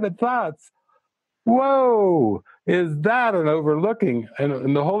private thoughts. Whoa, is that an overlooking?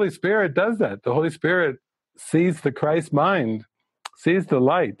 And the Holy Spirit does that. The Holy Spirit sees the Christ mind, sees the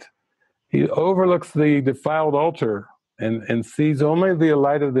light. He overlooks the defiled altar and sees only the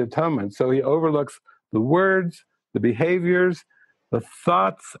light of the atonement. So he overlooks the words, the behaviors, the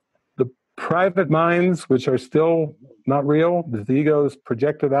thoughts, the private minds, which are still not real. The ego is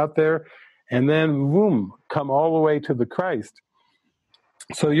projected out there. And then, boom, come all the way to the Christ.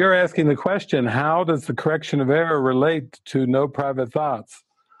 So you're asking the question, how does the correction of error relate to no private thoughts?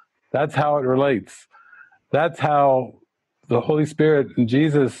 That's how it relates. That's how the Holy Spirit and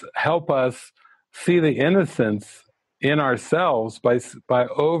Jesus help us see the innocence in ourselves by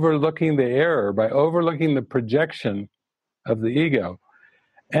overlooking the error, by overlooking the projection of the ego.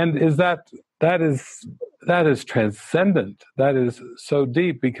 And that is transcendent. That is so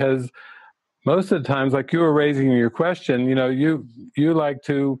deep, because most of the times, like you were raising in your question, you like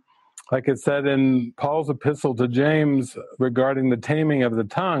to, like it said in Paul's epistle to James regarding the taming of the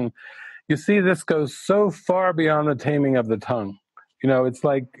tongue, you see this goes so far beyond the taming of the tongue. It's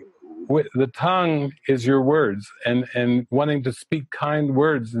like the tongue is your words and wanting to speak kind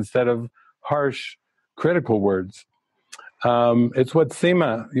words instead of harsh, critical words. It's what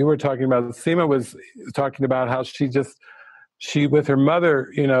Seema, you were talking about. Seema was talking about how she with her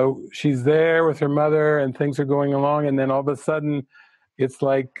mother, she's there with her mother and things are going along. And then all of a sudden, it's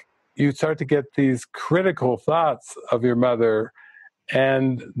like you start to get these critical thoughts of your mother.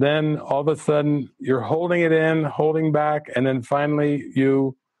 And then all of a sudden you're holding it in, holding back. And then finally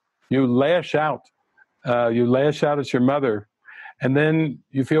you lash out. You lash out at your mother, and then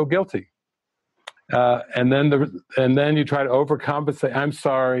you feel guilty. And then you try to overcompensate. I'm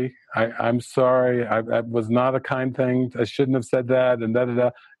sorry. I'm sorry. I was not a kind thing. I shouldn't have said that. And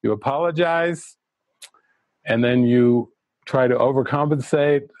You apologize, and then you try to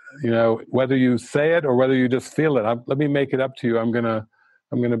overcompensate. Whether you say it or whether you just feel it. Let me make it up to you. I'm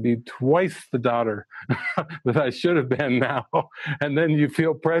gonna be twice the daughter that I should have been now. And then you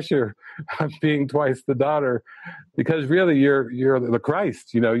feel pressure of being twice the daughter, because really you're the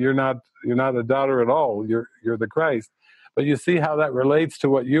Christ. You're not a daughter at all. You're the Christ. But you see how that relates to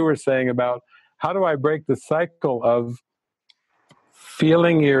what you were saying about how do I break the cycle of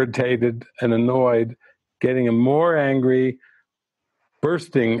feeling irritated and annoyed, getting more angry,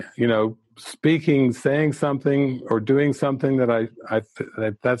 bursting, speaking, saying something or doing something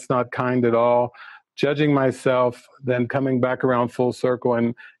that that's not kind at all, judging myself, then coming back around full circle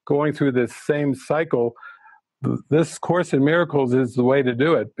and going through this same cycle. This Course in Miracles is the way to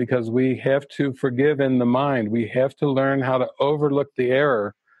do it, because we have to forgive in the mind. We have to learn how to overlook the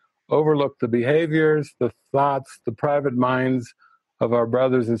error, overlook the behaviors, the thoughts, the private minds of our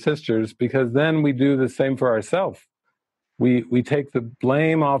brothers and sisters, because then we do the same for ourselves. We take the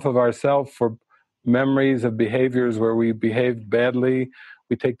blame off of ourselves for memories of behaviors where we behaved badly.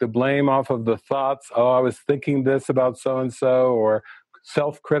 We take the blame off of the thoughts, I was thinking this about so-and-so, or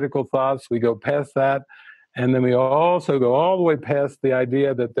self-critical thoughts. We go past that. And then we also go all the way past the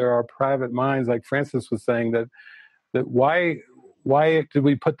idea that there are private minds, like Francis was saying, that why did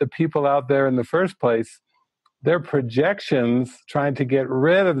we put the people out there in the first place? They're projections trying to get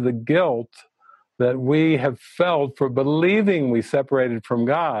rid of the guilt that we have felt for believing we separated from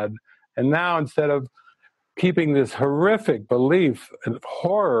God. And now, instead of keeping this horrific belief and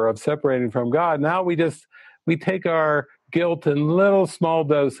horror of separating from God, now we take our guilt in little small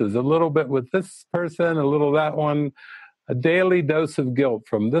doses, a little bit with this person, a little that one, a daily dose of guilt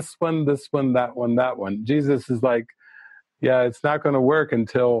from this one, that one. Jesus is like, yeah, it's not going to work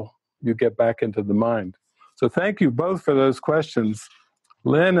until you get back into the mind. So thank you both for those questions.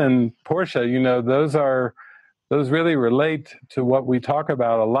 Lynn and Portia, those really relate to what we talk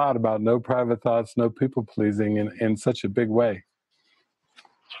about a lot, about no private thoughts, no people pleasing in such a big way.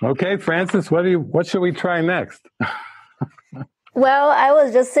 Okay, Francis, what should we try next? Well, I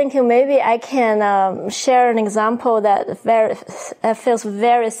was just thinking maybe I can share an example that feels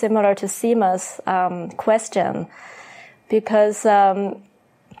very similar to Seema's question, because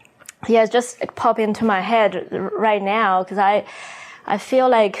it just popped into my head right now, because I feel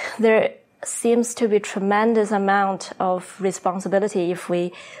like there seems to be tremendous amount of responsibility if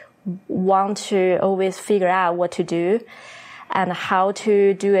we want to always figure out what to do. and how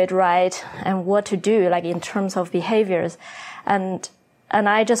to do it right and what to do, like in terms of behaviors. And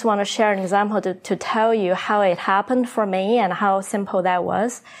I just want to share an example to tell you how it happened for me and how simple that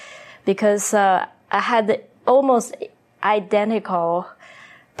was. Because I had almost identical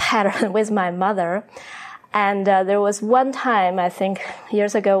pattern with my mother. And there was one time, I think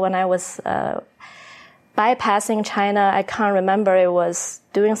years ago, when I was bypassing China. I can't remember. It was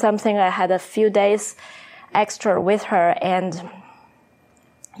doing something. I had a few days extra with her. And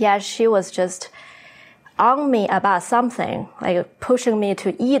yeah, she was just on me about something, like pushing me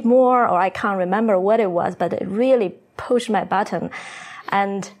to eat more, or I can't remember what it was, but it really pushed my button.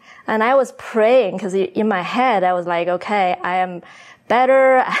 And I was praying, because in my head, I was like, okay, I am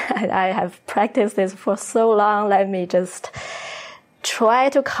better. I have practiced this for so long. Let me just try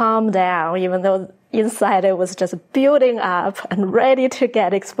to calm down, even though inside it was just building up and ready to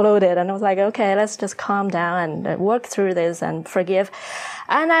get exploded. And I was like, okay, let's just calm down and work through this and forgive.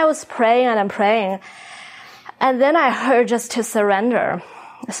 And I was praying and I'm praying. And then I heard just to surrender.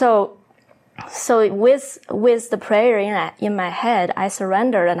 So with the prayer in my head, I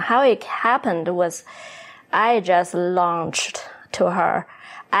surrendered. And how it happened was I just launched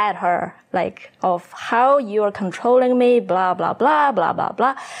at her, like, of how you are controlling me, blah, blah, blah, blah, blah,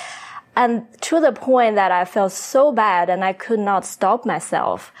 blah. And to the point that I felt so bad and I could not stop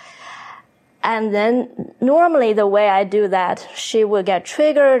myself. And then normally the way I do that, she would get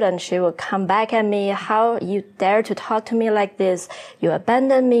triggered and she would come back at me. How you dare to talk to me like this? You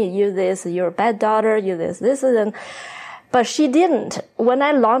abandoned me, you this, you're a bad daughter, you this, and... But she didn't. When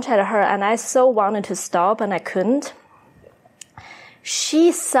I launched at her and I so wanted to stop and I couldn't,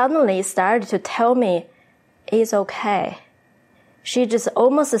 she suddenly started to tell me, it's okay. She just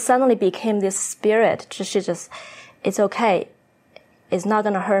almost suddenly became this spirit. It's okay. It's not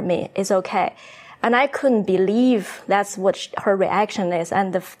going to hurt me. It's okay. And I couldn't believe that's what her reaction is.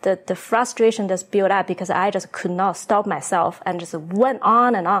 And the frustration just built up because I just could not stop myself and just went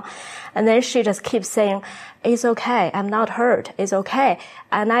on and on. And then she just keeps saying, it's okay. I'm not hurt. It's okay.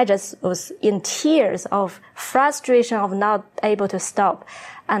 And I just was in tears of frustration of not able to stop,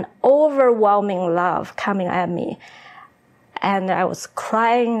 and overwhelming love coming at me. And I was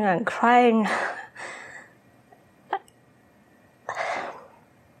crying and crying.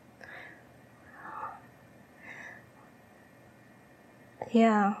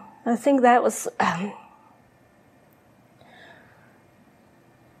 Yeah, I think that was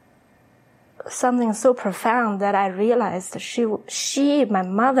something so profound that I realized she, my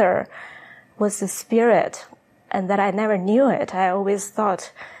mother, was the spirit, and that I never knew it. I always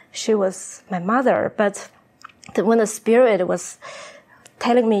thought she was my mother, but when the spirit was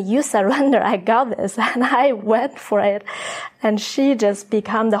telling me, you surrender, I got this, and I went for it, and she just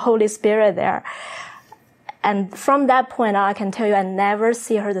became the Holy Spirit there. And from that point on, I can tell you, I never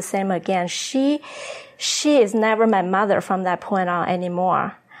see her the same again. She is never my mother from that point on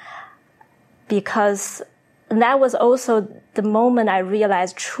anymore. Because that was also the moment I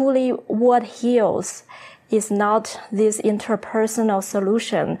realized truly what heals is not this interpersonal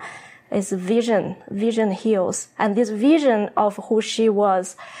solution. It's vision. Vision heals. And this vision of who she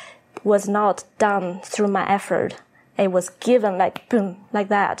was not done through my effort. It was given like boom, like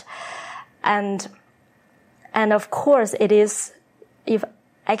that. And of course it is, if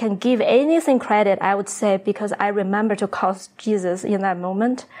I can give anything credit, I would say because I remember to call Jesus in that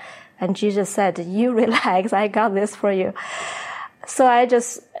moment. And Jesus said, you relax, I got this for you. So I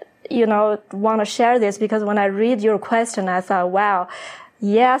just, want to share this because when I read your question, I thought, wow,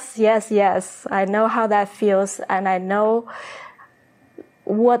 yes. I know how that feels and I know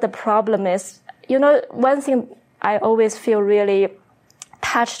what the problem is. One thing I always feel really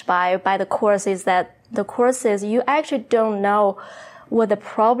touched by the Course is that the Course says you actually don't know what the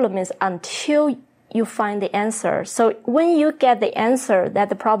problem is until you find the answer. So when you get the answer that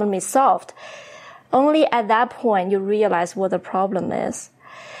the problem is solved, only at that point you realize what the problem is.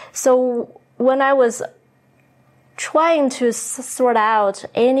 So when I was trying to sort out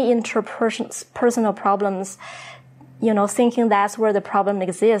any interpersonal problems, thinking that's where the problem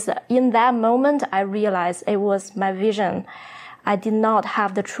exists, in that moment I realized it was my vision. I did not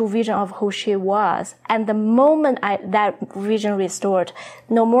have the true vision of who she was. And the moment that vision restored,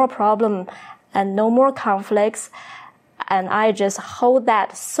 no more problem and no more conflicts. And I just hold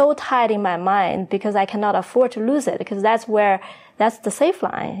that so tight in my mind because I cannot afford to lose it, because that's the safe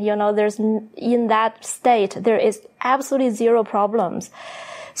line. In that state, there is absolutely zero problems.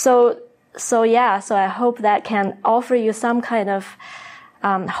 So I hope that can offer you some kind of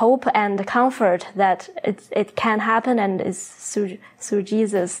hope and comfort that it can happen, and it's through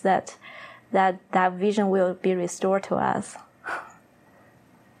Jesus that vision will be restored to us.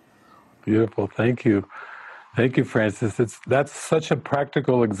 Beautiful. Thank you. Thank you, Francis. That's such a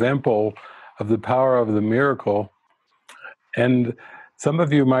practical example of the power of the miracle. And some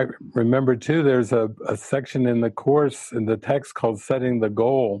of you might remember too, there's a section in the course, in the text, called Setting the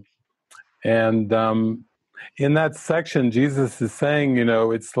Goal. And in that section, Jesus is saying,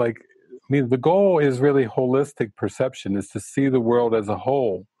 it's like, the goal is really holistic perception, is to see the world as a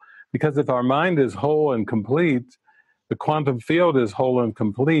whole. Because if our mind is whole and complete, the quantum field is whole and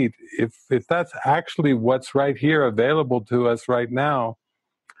complete. If that's actually what's right here available to us right now,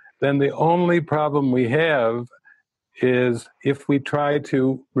 then the only problem we have is if we try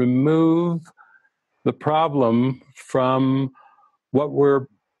to remove the problem from what we're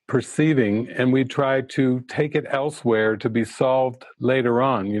perceiving and we try to take it elsewhere to be solved later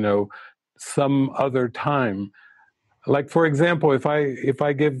on, some other time. Like, for example, if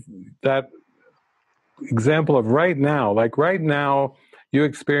I give that example of right now, like right now, you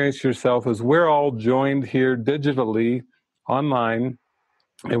experience yourself as we're all joined here digitally online,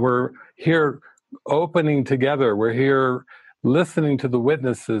 and we're here opening together. We're here listening to the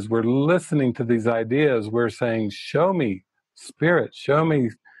witnesses. We're listening to these ideas. We're saying, show me, Spirit, show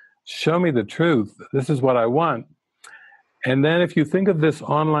me the truth. This is what I want. And then if you think of this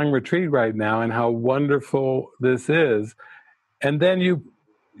online retreat right now and how wonderful this is, and then you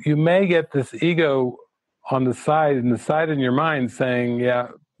may get this ego on the side, in your mind saying, yeah,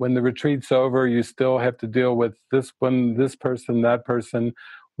 when the retreat's over, you still have to deal with this one, this person, that person,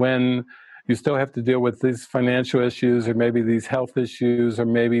 when you still have to deal with these financial issues, or maybe these health issues, or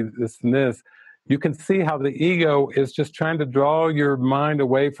maybe this and this. You can see how the ego is just trying to draw your mind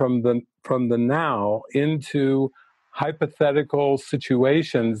away from the now into hypothetical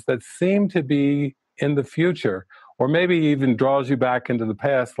situations that seem to be in the future, or maybe even draws you back into the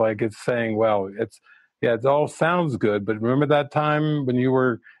past, like it's saying, well, it all sounds good, but remember that time when you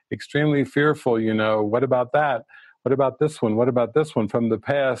were extremely fearful, what about that? What about this one? What about this one from the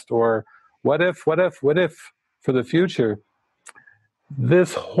past? Or what if for the future?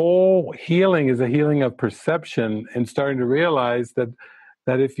 This whole healing is a healing of perception, and starting to realize that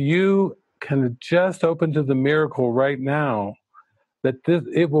if you can just open to the miracle right now, that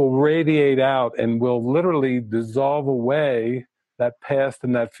it will radiate out and will literally dissolve away that past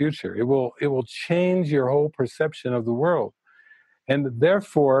and that future. It will change your whole perception of the world. And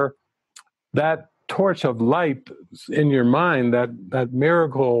therefore, that torch of light in your mind, that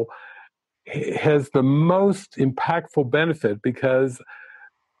miracle, has the most impactful benefit, because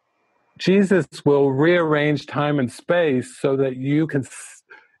Jesus will rearrange time and space so that you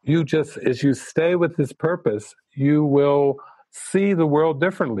just, as you stay with this purpose, you will see the world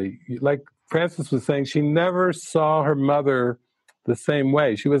differently. Like Francis was saying, she never saw her mother the same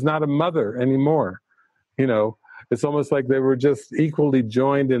way. She was not a mother anymore. It's almost like they were just equally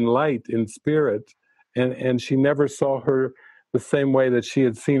joined in light, in spirit, and she never saw her the same way that she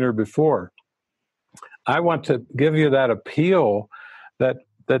had seen her before. I want to give you that appeal that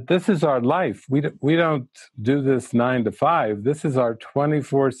this is our life. We don't do this 9 to 5. This is our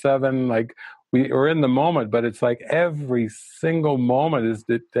 24/7. Like, we are in the moment, but it's like every single moment is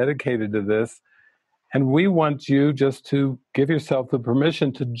dedicated to this. And we want you just to give yourself the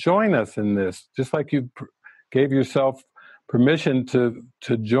permission to join us in this, just like you gave yourself permission to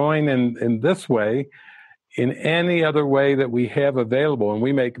join in this way, in any other way that we have available. And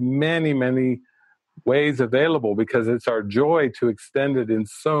we make many, many ways available, because it's our joy to extend it in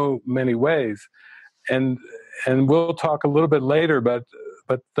so many ways. And we'll talk a little bit later, but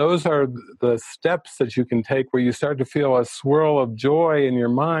those are the steps that you can take, where you start to feel a swirl of joy in your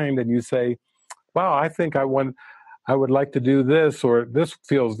mind, and you say, wow, I think I would like to do this, or this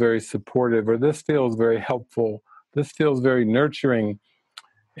feels very supportive, or this feels very helpful, this feels very nurturing.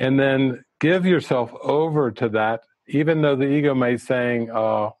 And then give yourself over to that, even though the ego may saying,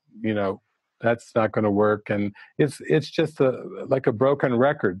 oh, that's not going to work. And it's just like a broken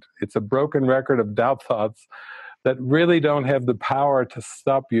record. It's a broken record of doubt thoughts that really don't have the power to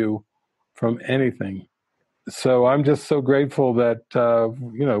stop you from anything. So I'm just so grateful that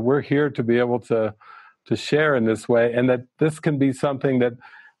we're here to be able to share in this way, and that this can be something that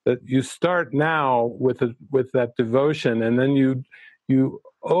you start now with that devotion, and then you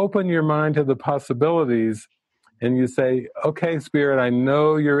open your mind to the possibilities. And you say, okay, Spirit, I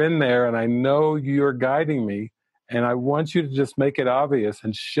know you're in there, and I know you're guiding me, and I want you to just make it obvious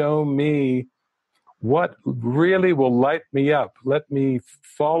and show me what really will light me up. Let me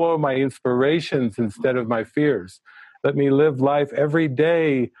follow my inspirations instead of my fears. Let me live life every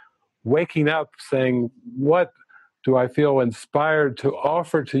day, waking up saying, what do I feel inspired to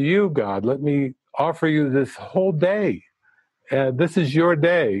offer to you, God? Let me offer you this whole day. this is your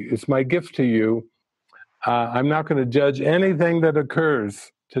day. It's my gift to you. I'm not going to judge anything that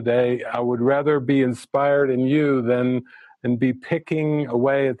occurs today. I would rather be inspired in you than be picking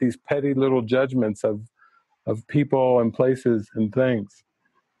away at these petty little judgments of people and places and things.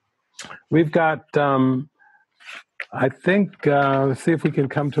 We've got, I think, let's see if we can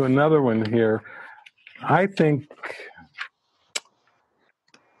come to another one here. I think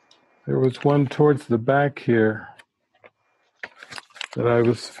there was one towards the back here that I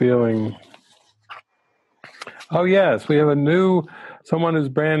was feeling. Oh, yes, we have someone who's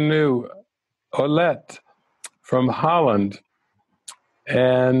brand new, Olette from Holland.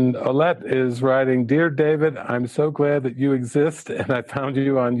 And Olette is writing, "Dear David, I'm so glad that you exist, and I found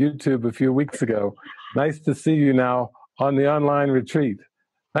you on YouTube a few weeks ago. Nice to see you now on the online retreat."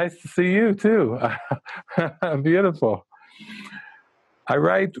 Nice to see you, too. Beautiful. I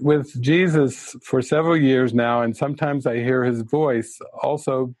write with Jesus for several years now, and sometimes I hear his voice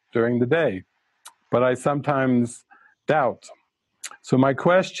also during the day, but I sometimes doubt. So my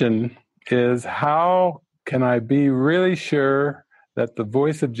question is, how can I be really sure that the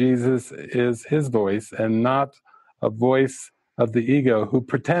voice of Jesus is his voice and not a voice of the ego who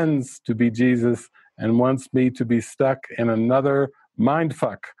pretends to be Jesus and wants me to be stuck in another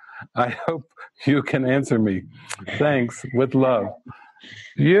mindfuck? I hope you can answer me. Thanks, with love.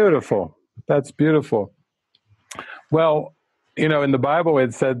 Beautiful. That's beautiful. Well, in the Bible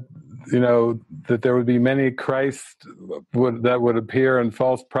it said, that there would be many Christ that would appear and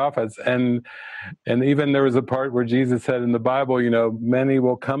false prophets. And even there was a part where Jesus said in the Bible, many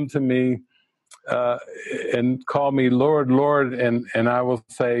will come to me and call me Lord, Lord, and I will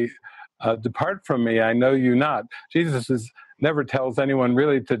say, depart from me, I know you not. Jesus never tells anyone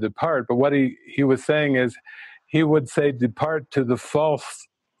really to depart, but what he was saying is he would say, depart to the false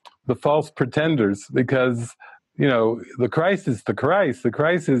pretenders, because the Christ is the Christ. The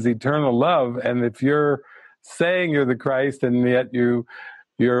Christ is eternal love, and if you're saying you're the Christ and yet you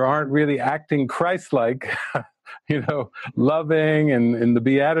aren't really acting Christ-like, loving and in the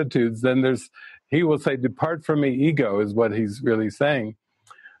Beatitudes, then he will say, depart from me, ego, is what he's really saying.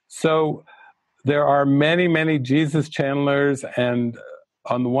 So there are many, many Jesus channelers, and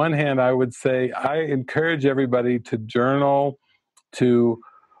on the one hand, I would say I encourage everybody to journal, to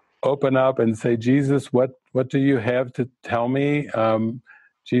open up and say, Jesus, what do you have to tell me?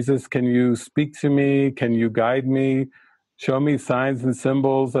 Jesus, can you speak to me? Can you guide me? Show me signs and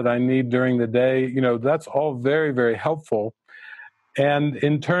symbols that I need during the day. That's all very, very helpful. And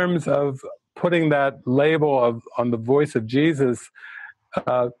in terms of putting that label on the voice of Jesus,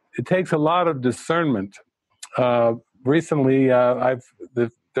 it takes a lot of discernment. Recently,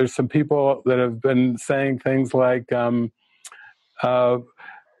 there's some people that have been saying things like,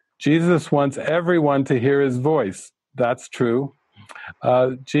 Jesus wants everyone to hear his voice. That's true.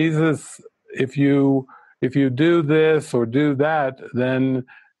 Jesus, if you do this or do that, then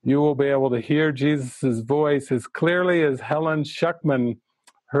you will be able to hear Jesus' voice as clearly as Helen Schuckman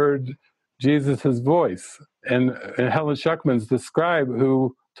heard Jesus' voice. And Helen Schuckman's the scribe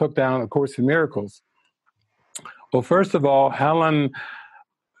who took down A Course in Miracles. Well, first of all, Helen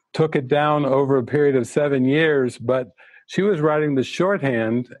took it down over a period of 7 years, but she was writing the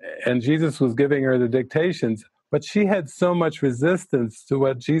shorthand and Jesus was giving her the dictations, but she had so much resistance to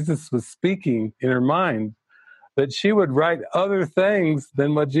what Jesus was speaking in her mind that she would write other things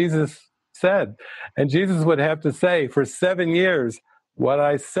than what Jesus said. And Jesus would have to say for 7 years, what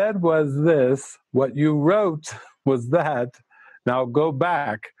I said was this, what you wrote was that, now go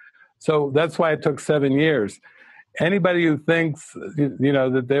back. So that's why it took 7 years. Anybody who thinks,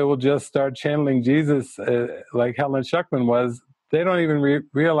 that they will just start channeling Jesus like Helen Schuckman was, they don't even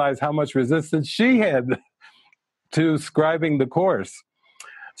realize how much resistance she had to scribing the Course.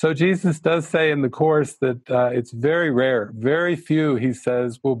 So Jesus does say in the Course that it's very rare, very few, he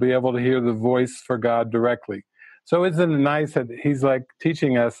says, will be able to hear the voice for God directly. So isn't it nice that he's like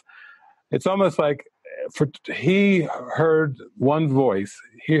teaching us? It's almost like he heard one voice.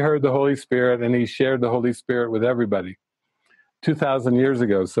 He heard the Holy Spirit, and he shared the Holy Spirit with everybody 2,000 years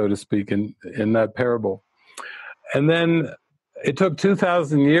ago, so to speak, in that parable. And then it took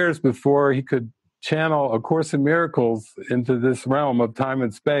 2,000 years before he could channel A Course in Miracles into this realm of time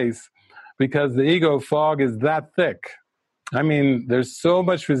and space, because the ego fog is that thick. I mean, there's so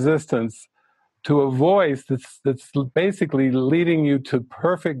much resistance to a voice that's basically leading you to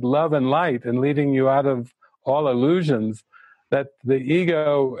perfect love and light and leading you out of all illusions, that the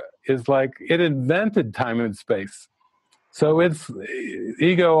ego is like, it invented time and space. So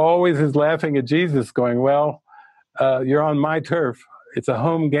ego always is laughing at Jesus going, well, you're on my turf. It's a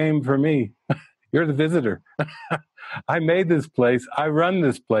home game for me. You're the visitor. I made this place. I run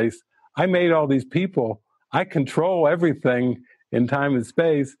this place. I made all these people. I control everything in time and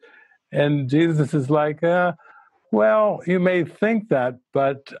space. And Jesus is like, well, you may think that,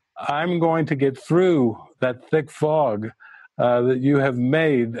 but I'm going to get through that thick fog that you have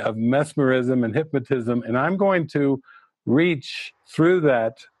made of mesmerism and hypnotism, and I'm going to reach through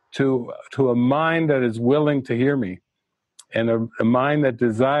that to a mind that is willing to hear me, and a mind that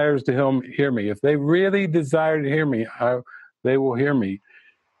desires to hear me. If they really desire to hear me, they will hear me.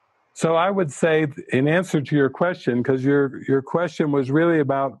 So I would say, in answer to your question, because your question was really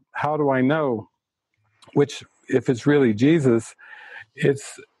about how do I know, which, if it's really Jesus,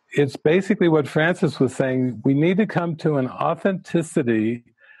 it's basically what Francis was saying. We need to come to an authenticity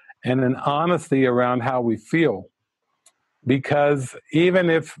and an honesty around how we feel. Because even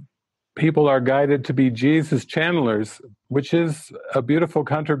if people are guided to be Jesus channelers, which is a beautiful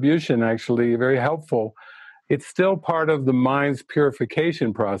contribution, actually, very helpful, it's still part of the mind's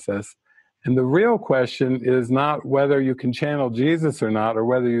purification process. And the real question is not whether you can channel Jesus or not, or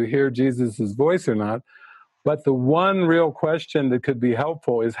whether you hear Jesus's voice or not, but the one real question that could be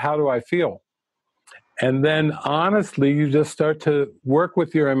helpful is, how do I feel? And then honestly, you just start to work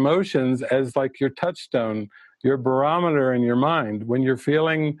with your emotions as like your touchstone, your barometer in your mind. When you're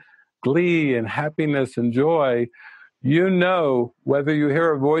feeling glee and happiness and joy, you know, whether you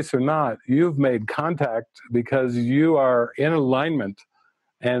hear a voice or not, you've made contact because you are in alignment.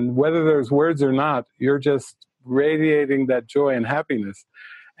 And whether there's words or not, you're just radiating that joy and happiness.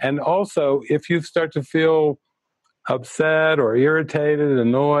 And also, if you start to feel upset or irritated,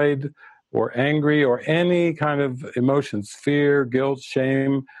 annoyed, or angry, or any kind of emotions, fear, guilt,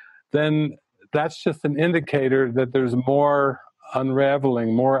 shame, then that's just an indicator that there's more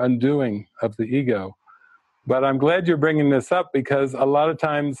unraveling, more undoing of the ego. But I'm glad you're bringing this up, because a lot of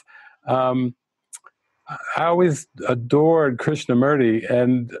times I always adored Krishnamurti,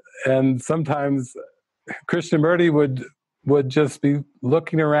 and sometimes Krishnamurti would just be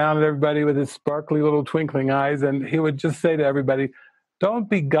looking around at everybody with his sparkly little twinkling eyes, and he would just say to everybody, don't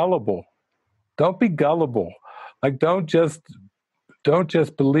be gullible. Don't be gullible. Like, don't just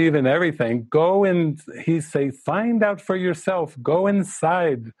believe in everything. Go in, he'd say, find out for yourself. Go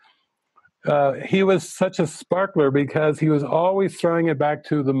inside. He was such a sparkler because he was always throwing it back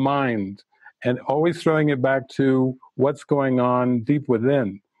to the mind and always throwing it back to what's going on deep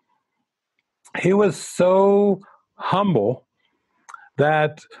within. He was so humble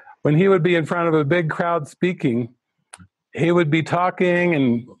that when he would be in front of a big crowd speaking, he would be talking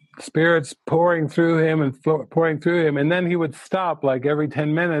and spirits pouring through him, and then he would stop like every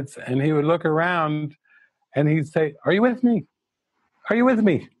 10 minutes, and he would look around and he'd say, are you with me? Are you with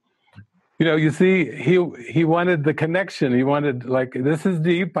me? You know, you see, he wanted the connection. He wanted, like, this is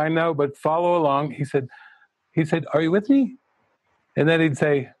deep, I know, but follow along. He said, are you with me? And then he'd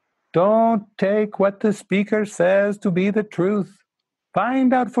say, don't take what the speaker says to be the truth.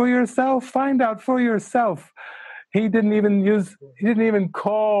 Find out for yourself. Find out for yourself. He didn't even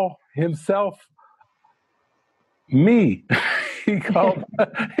call himself me. he called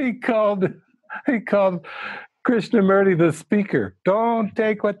Krishnamurti the speaker. Don't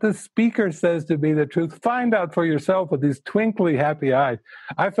take what the speaker says to be the truth. Find out for yourself with these twinkly, happy eyes.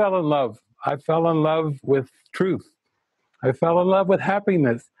 I fell in love. I fell in love with truth. I fell in love with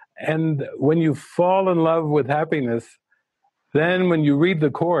happiness. And when you fall in love with happiness, then when you read the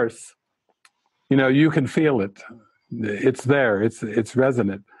Course, you know, you can feel it. It's there. It's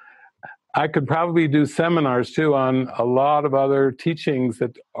resonant. I could probably do seminars too on a lot of other teachings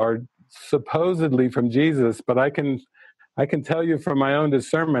that are supposedly from Jesus, but I can tell you from my own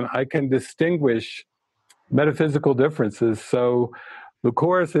discernment, I can distinguish metaphysical differences. So the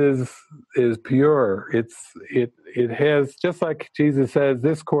Course is pure. It has, just like Jesus says,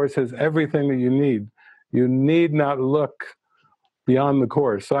 this Course has everything that you need. You need not look beyond the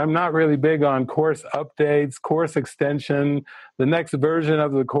Course. So I'm not really big on Course updates, Course extension, the next version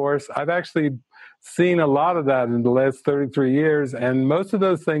of the Course. I've actually seen a lot of that in the last 33 years, and most of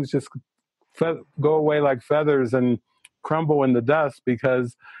those things just go away like feathers and crumble in the dust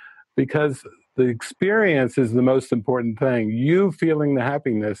because the experience is the most important thing. You feeling the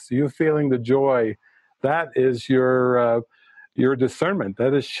happiness, you feeling the joy, that is your discernment.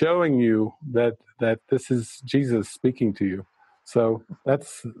 That is showing you that this is Jesus speaking to you. So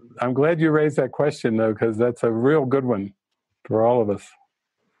I'm glad you raised that question, though, because that's a real good one for all of us.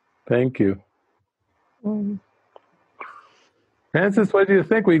 Thank you. Francis, what do you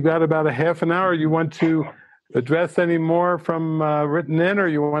think? We've got about a half an hour. You want to address any more from written in, or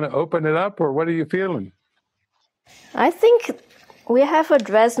you want to open it up, or what are you feeling? I think we have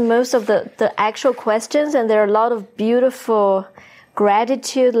addressed most of the actual questions, and there are a lot of beautiful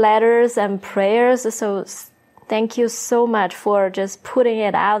gratitude letters and prayers. So thank you so much for just putting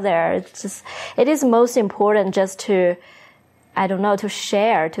it out there. It is most important just to, to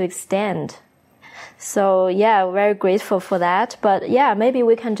share, to extend. So yeah, very grateful for that. But yeah, maybe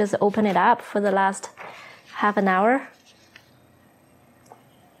we can just open it up for the last half an hour.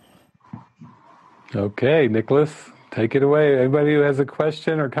 Okay, Nicholas, take it away. Anybody who has a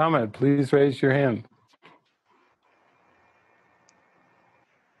question or comment, please raise your hand.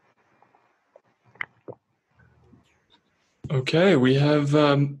 Okay, we have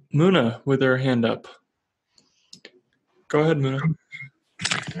Muna with her hand up. Go ahead, Muna.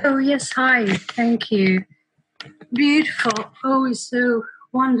 Oh, yes, hi. Thank you. Beautiful. Always so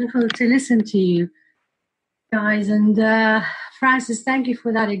wonderful to listen to you guys. And Francis, thank you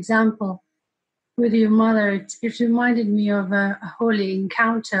for that example with your mother. It reminded me of a holy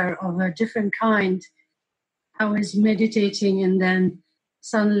encounter of a different kind. I was meditating and then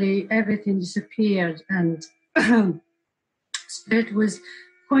suddenly everything disappeared and Spirit was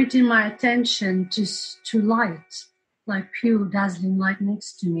pointing my attention to light, like pure dazzling light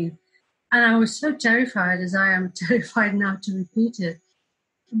next to me. And I was so terrified, as I am terrified now to repeat it.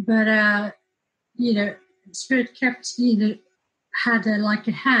 But, Spirit kept, had like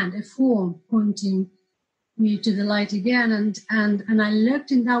a hand, a form pointing me to the light again. And I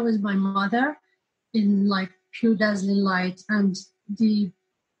looked, and that was my mother in like pure dazzling light. And the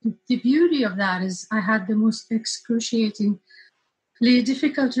beauty of that is I had the most excruciatingly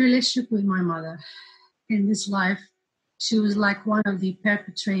difficult relationship with my mother in this life. She was like one of the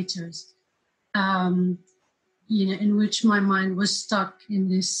perpetrators, in which my mind was stuck in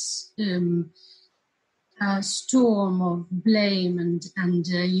this storm of blame and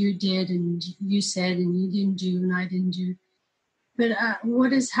you did and you said and you didn't do and I didn't do. But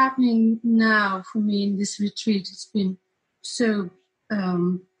what is happening now for me in this retreat, it's been so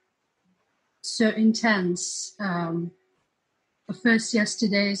intense. First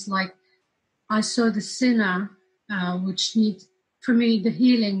yesterday is like I saw the sinner, which needs, for me, the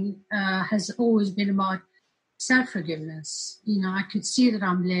healing has always been about self-forgiveness. I could see that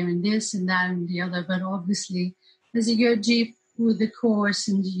I'm blaming this and that and the other, but obviously as you go deep with the course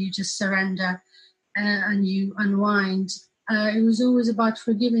and you just surrender and you unwind, it was always about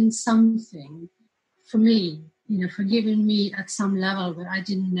forgiving something for me, forgiving me at some level, but I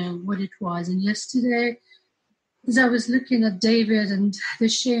didn't know what it was. And yesterday, as I was looking at David and the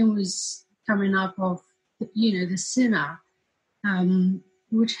shame was coming up of, the sinner,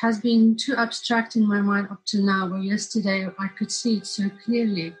 which has been too abstract in my mind up to now, but yesterday I could see it so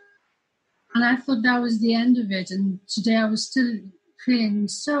clearly. And I thought that was the end of it. And today I was still feeling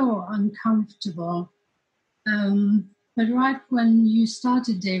so uncomfortable. But right when you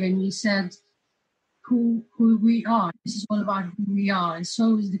started, David, and you said who we are, this is all about who we are. It's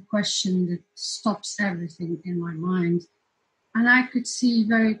always the question that stops everything in my mind. And I could see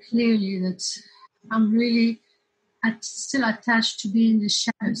very clearly that I'm really still attached to being the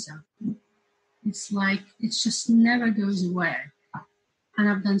shadow self. It's like it just never goes away. And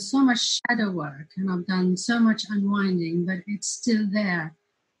I've done so much shadow work and I've done so much unwinding, but it's still there.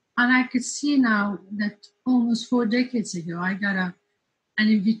 And I could see now that almost 4 decades ago, I got an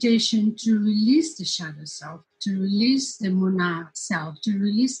invitation to release the shadow self, to release the Muna self, to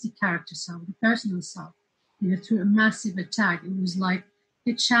release the character self, the personal self, through a massive attack. It was like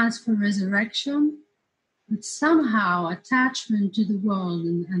a chance for resurrection, but somehow attachment to the world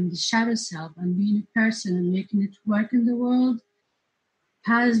and the shadow self and being a person and making it work in the world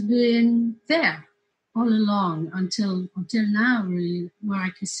has been there all along until now, really, where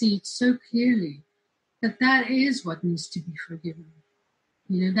I can see it so clearly that is what needs to be forgiven.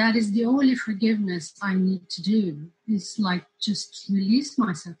 That is the only forgiveness I need to do. It's like just release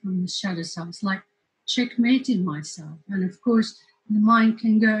myself from the shadow self. It's like checkmating myself. And of course, the mind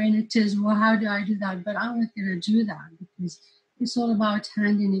can go in it is, well, how do I do that? But I'm not going to do that because it's all about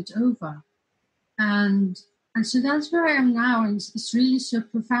handing it over. And so that's where I am now. And it's really so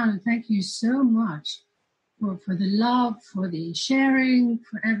profound. And thank you so much for the love, for the sharing,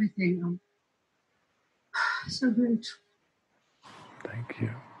 for everything. I'm so grateful. Thank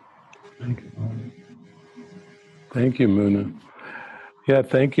you. Thank you, Muna. Yeah,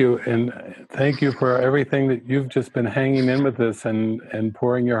 thank you. And thank you for everything that you've just been hanging in with us and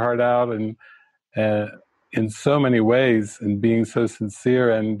pouring your heart out and in so many ways and being so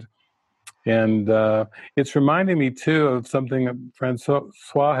sincere. And it's reminding me, too, of something that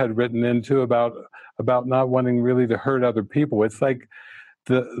Francois had written in, too, about not wanting really to hurt other people. It's like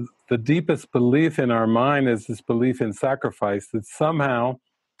the deepest belief in our mind is this belief in sacrifice, that somehow,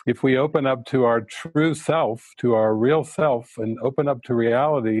 if we open up to our true self, to our real self, and open up to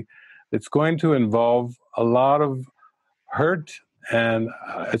reality, it's going to involve a lot of hurt, and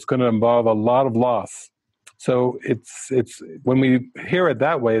it's going to involve a lot of loss. So it's when we hear it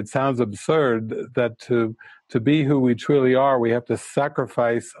that way, it sounds absurd that to be who we truly are, we have to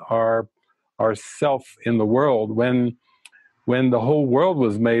sacrifice our self in the world, when the whole world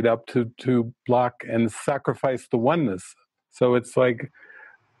was made up to block and sacrifice the oneness. So it's like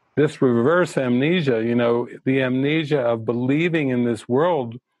this reverse amnesia, the amnesia of believing in this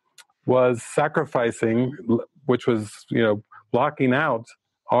world was sacrificing, which was, blocking out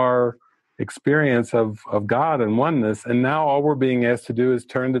our experience of God and oneness. And now all we're being asked to do is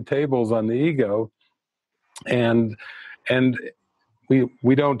turn the tables on the ego. And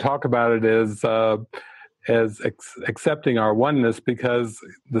we don't talk about it as accepting our oneness, because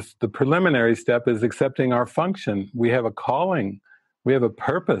the preliminary step is accepting our function. We have a calling. We have a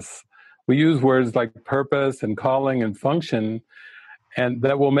purpose. We use words like purpose and calling and function, and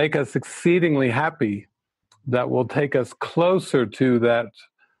that will make us exceedingly happy, that will take us closer to that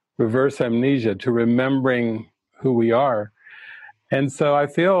reverse amnesia, to remembering who we are. And so I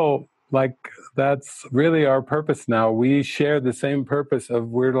feel like that's really our purpose now. We share the same purpose of,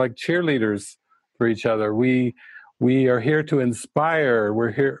 we're like cheerleaders for each other. We are here to inspire.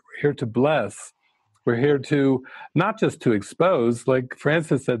 We're here to bless. We're here to not just to expose, like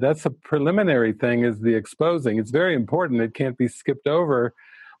Francis said, that's a preliminary thing, is the exposing. It's very important. It can't be skipped over.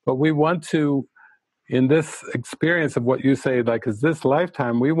 But we want to, in this experience of what you say, like, is this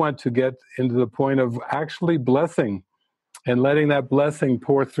lifetime, we want to get into the point of actually blessing and letting that blessing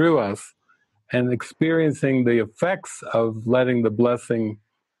pour through us and experiencing the effects of letting the blessing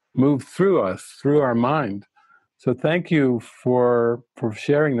move through us, through our mind. So thank you for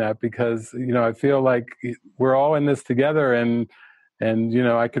sharing that, because, I feel like we're all in this together, and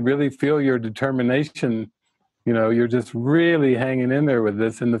I could really feel your determination. You're just really hanging in there with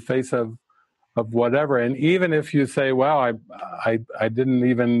this in the face of whatever. And even if you say, wow, I didn't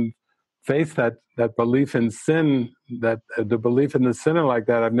even face that belief in sin, that the belief in the sinner like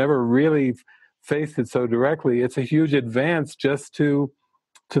that, I've never really faced it so directly. It's a huge advance just to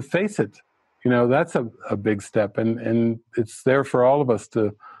face it. That's a big step, and it's there for all of us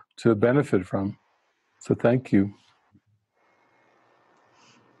to benefit from. So thank you.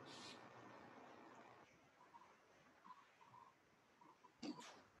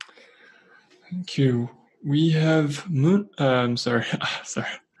 Thank you. We have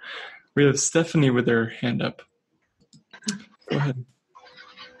We have Stephanie with her hand up. Go ahead.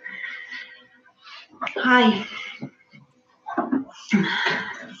 Hi.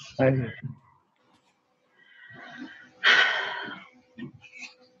 Hi.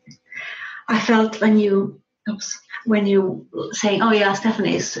 I felt when you saying, oh yeah,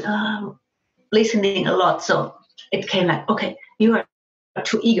 Stephanie is listening a lot, so it came like, okay, you are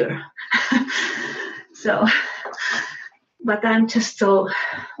too eager. So, but I'm just so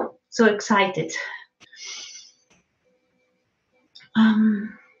excited. I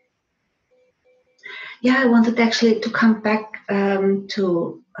wanted actually to come back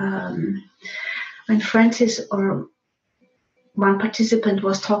to when Francis or one participant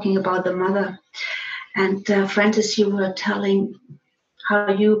was talking about the mother, and Francis, you were telling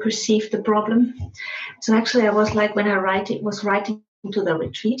how you perceive the problem. So actually, I was like, when I was writing to the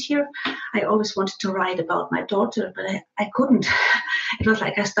retreat here, I always wanted to write about my daughter, but I couldn't. It was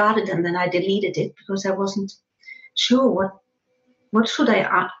like I started and then I deleted it because I wasn't sure what should I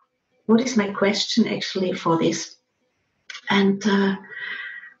ask. What is my question actually for this? And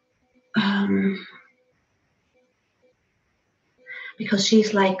because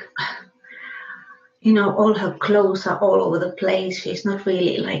she's like, all her clothes are all over the place. She's not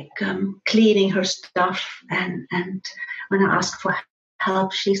really like cleaning her stuff. And when I ask for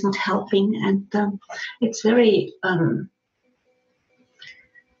help, she's not helping. And it's very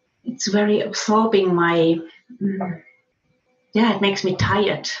absorbing it makes me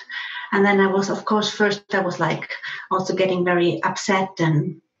tired. And then I was, of course, first I was like also getting very upset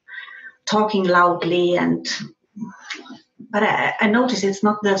and talking loudly. But I noticed it's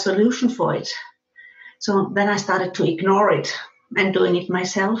not the solution for it. So then I started to ignore it and doing it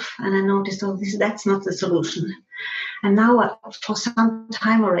myself. And I noticed, that's not the solution. And now for some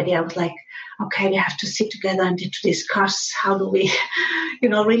time already, I was like, okay, we have to sit together and to discuss how do we,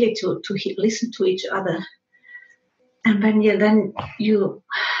 really to listen to each other. And when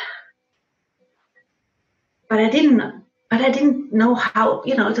but I didn't know how,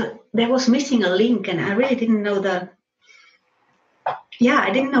 there was missing a link, and I really didn't know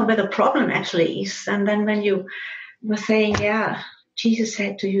I didn't know where the problem actually is. And then when you were saying, Jesus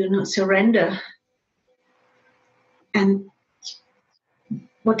said to you, surrender. And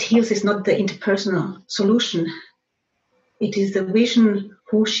what heals is not the interpersonal solution. It is the vision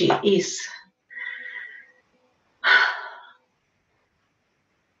who she is.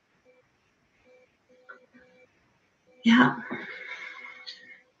 Yeah.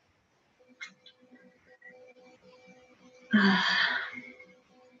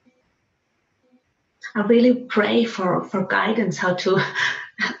 I really pray for guidance, how to,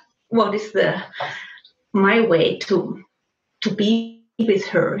 what is my way to be with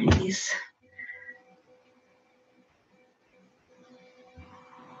her in this.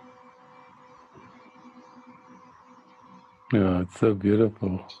 Oh, it's so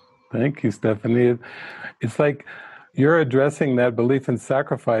beautiful. Thank you, Stephanie. It's like you're addressing that belief in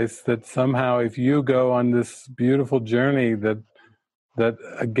sacrifice, that somehow if you go on this beautiful journey, that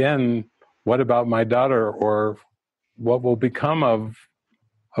again, what about my daughter, or what will become of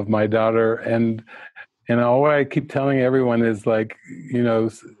my daughter? And all I keep telling everyone is, like,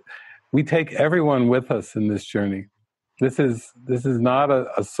 we take everyone with us in this journey. This is not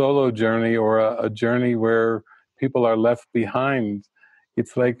a solo journey, or a journey where people are left behind.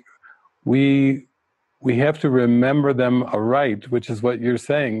 It's like we have to remember them aright, which is what you're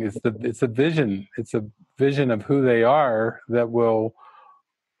saying. It's a vision. It's a vision of who they are that will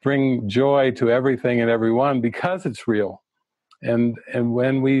bring joy to everything and everyone, because it's real. And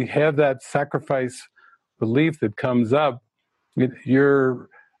when we have that sacrifice belief that comes up, you're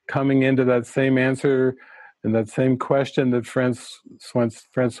coming into that same answer and that same question that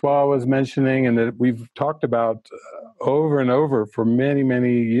Francois was mentioning, and that we've talked about over and over for many,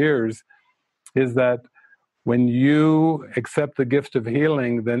 many years, is that when you accept the gift of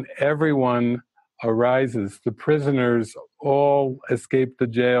healing, then everyone arises. The prisoners all escape the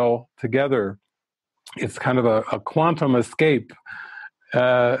jail together. It's kind of a quantum escape.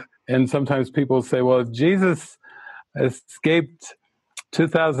 And sometimes people say, well, if Jesus escaped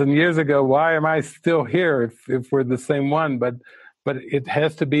 2,000 years ago, why am I still here if we're the same one? But it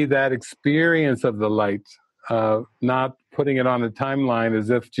has to be that experience of the light, not putting it on a timeline as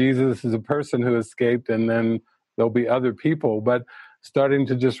if Jesus is a person who escaped and then there'll be other people, but starting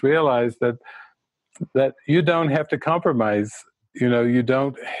to just realize that you don't have to compromise. You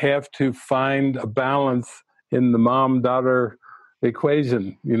don't have to find a balance in the mom-daughter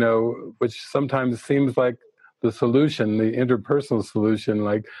equation, which sometimes seems like the solution, the interpersonal solution.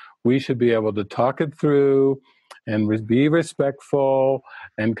 Like, we should be able to talk it through and be respectful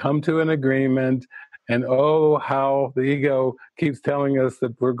and come to an agreement. And how the ego keeps telling us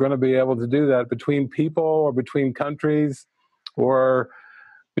that we're going to be able to do that between people, or between countries, or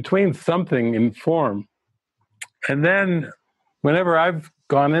between something in form. And then whenever I've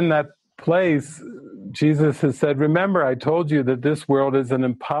gone in that place, Jesus has said, remember, I told you that this world is an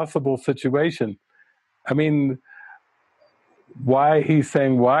impossible situation. I mean, he's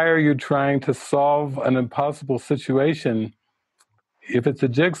saying, why are you trying to solve an impossible situation? If it's a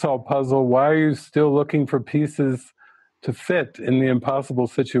jigsaw puzzle, why are you still looking for pieces to fit in the impossible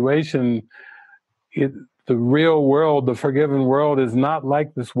situation? The real world, the forgiven world, is not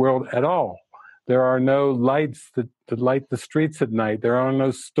like this world at all. There are no lights that light the streets at night. There are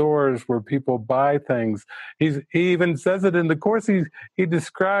no stores where people buy things. He even says it in the Course. He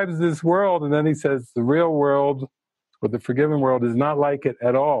describes this world, and then he says the real world, or the forgiven world, is not like it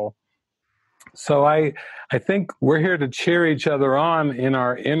at all. So I think we're here to cheer each other on in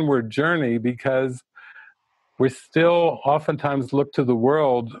our inward journey, because we still oftentimes look to the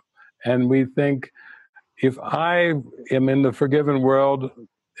world and we think, if I am in the forgiven world,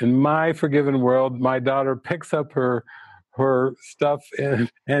 in my forgiven world, my daughter picks up her stuff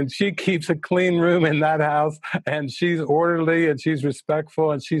and she keeps a clean room in that house, and she's orderly and she's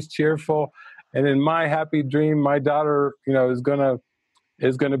respectful and she's cheerful. And in my happy dream, my daughter, is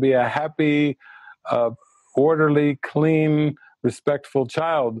going to be a happy, orderly, clean, respectful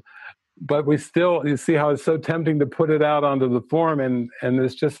child. But you see how it's so tempting to put it out onto the form, and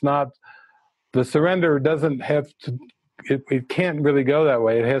it's just not. The surrender doesn't have to, it can't really go that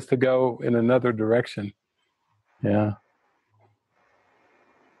way. It has to go in another direction. Yeah.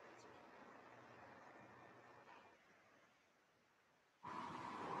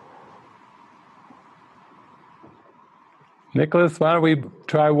 Nicholas, why don't we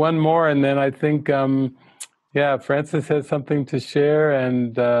try one more, and then I think, Francis has something to share,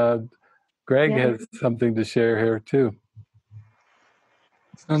 and Greg has something to share here too.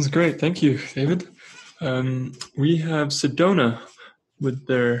 Sounds great. Thank you, David. We have Sedona with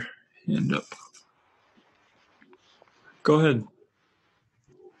their hand up. Go ahead.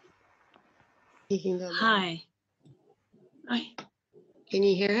 Hi. Hi. Can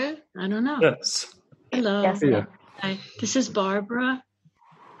you hear her? I don't know. Yes. Hello. Yes. Yeah. Hi. This is Barbara.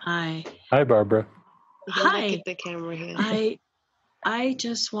 Hi. Hi, Barbara. Don't look Hi. at the camera here. I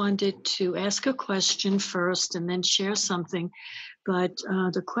just wanted to ask a question first and then share something. But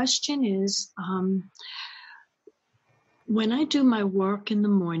the question is, when I do my work in the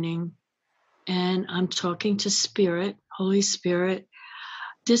morning and I'm talking to Spirit, Holy Spirit,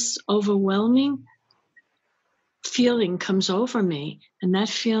 this overwhelming feeling comes over me. And that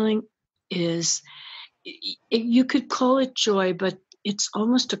feeling is, you could call it joy, but it's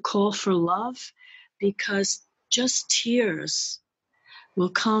almost a call for love, because just tears will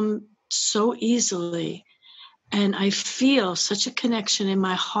come so easily. And I feel such a connection in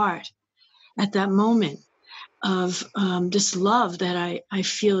my heart at that moment of this love that I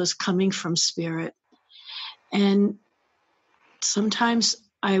feel is coming from Spirit. And sometimes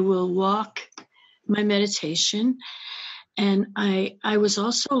I will walk my meditation, and I was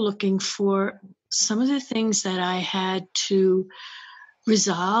also looking for some of the things that I had to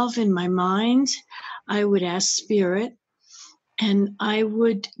resolve in my mind. I would ask Spirit, and I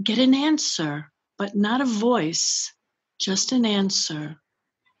would get an answer, but not a voice, just an answer.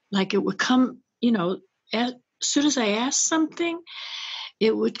 Like it would come, as soon as I asked something,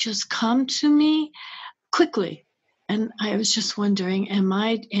 it would just come to me quickly. And I was just wondering, am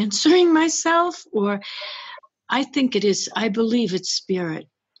I answering myself? Or I think it is, I believe it's Spirit.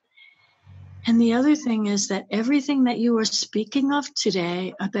 And the other thing is that everything that you were speaking of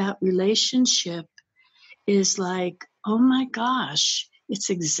today about relationship is like, oh my gosh, it's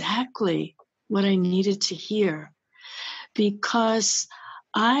exactly what I needed to hear. Because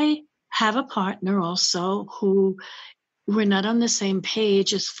I have a partner also who we're not on the same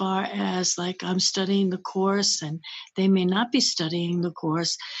page as far as like I'm studying the course and they may not be studying the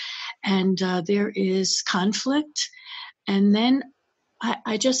course. And there is conflict. And then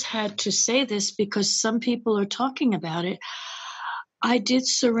I just had to say this because some people are talking about it. I did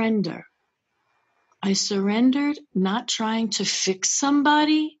surrender. I surrendered, not trying to fix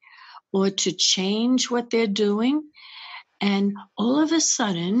somebody or to change what they're doing. And all of a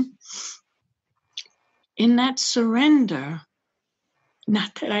sudden, in that surrender,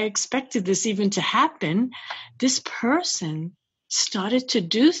 not that I expected this even to happen, this person started to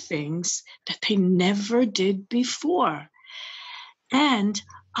do things that they never did before. And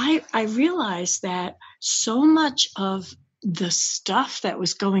I realized that so much of the stuff that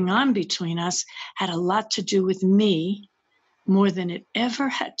was going on between us had a lot to do with me more than it ever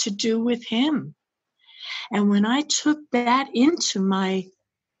had to do with him. And when I took that into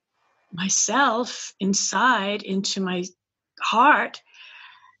myself inside, into my heart,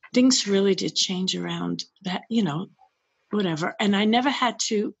 things really did change around that, whatever. And I never had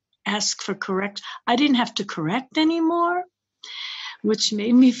to ask for I didn't have to correct anymore, which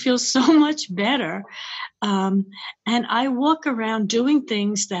made me feel so much better. And I walk around doing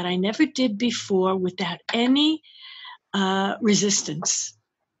things that I never did before without any resistance.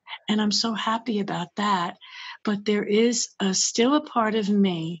 And I'm so happy about that. But there is still a part of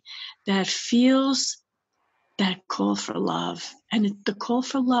me that feels that call for love. And the call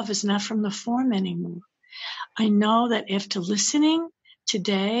for love is not from the form anymore. I know that after listening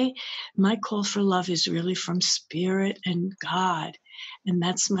today, my call for love is really from Spirit and God. And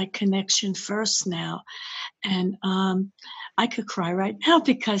that's my connection first now. And I could cry right now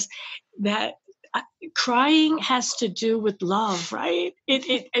because crying has to do with love, right?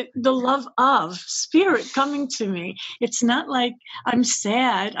 The love of Spirit coming to me. It's not like I'm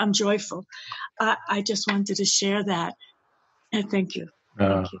sad, I'm joyful. I just wanted to share that. And thank you.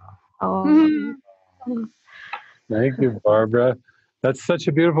 Thank you. Oh. Thank you, Barbara. That's such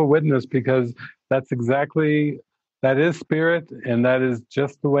a beautiful witness because that is Spirit, and that is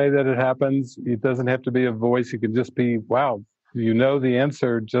just the way that it happens. It doesn't have to be a voice. It can just be, wow, you know the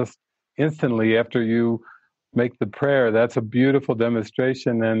answer just instantly after you make the prayer. That's a beautiful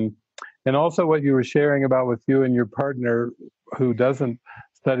demonstration. And also what you were sharing about with you and your partner who doesn't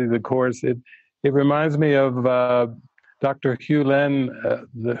study the course, it reminds me of Dr. Hugh Len,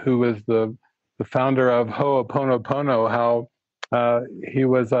 who was the founder of Ho'oponopono, how he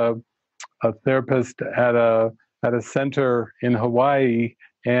was a therapist at a center in Hawaii,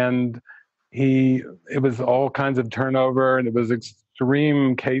 and it was all kinds of turnover, and it was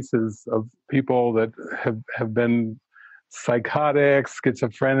extreme cases of people that have been psychotic,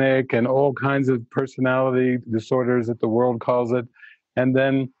 schizophrenic, and all kinds of personality disorders that the world calls it. And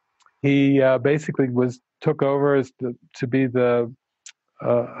then he basically took over to be a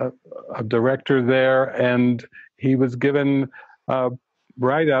director there, and he was given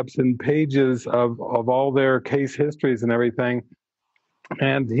write-ups and pages of all their case histories and everything.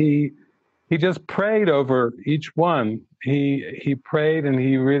 And he just prayed over each one. He prayed and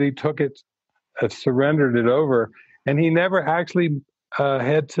he really took it, surrendered it over. And he never actually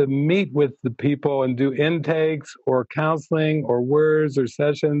had to meet with the people and do intakes or counseling or words or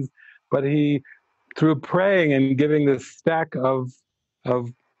sessions, but he, through praying and giving this stack of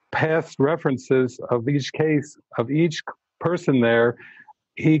past references of each case, of each person there,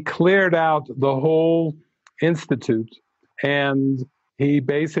 he cleared out the whole institute. And he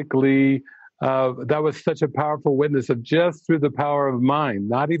basically, that was such a powerful witness of just through the power of mind,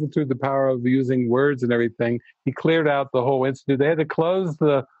 not even through the power of using words and everything. He cleared out the whole institute. They had to close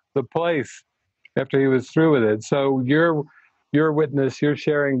the place after he was through with it. So your witness, your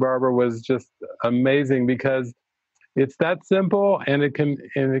sharing, Barbara, was just amazing, because it's that simple, and it can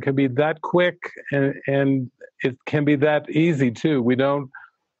be that quick, and it can be that easy too. We don't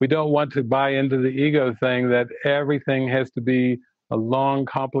want to buy into the ego thing that everything has to be a long,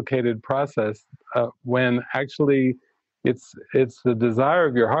 complicated process, when actually it's the desire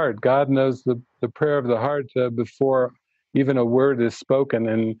of your heart. God knows the prayer of the heart before even a word is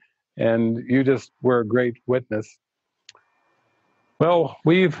spoken, and you just were a great witness. Well,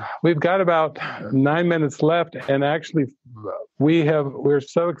 we've got about 9 minutes left, and actually we're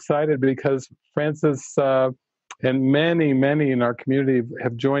so excited because Francis and many in our community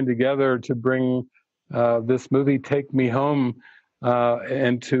have joined together to bring this movie Take Me Home,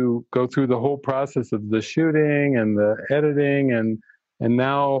 and to go through the whole process of the shooting and the editing, and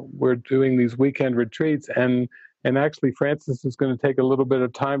now we're doing these weekend retreats, and actually Francis is going to take a little bit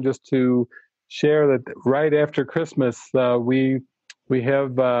of time just to share that right after Christmas we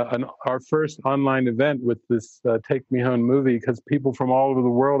have our first online event with this Take Me Home movie, because people from all over the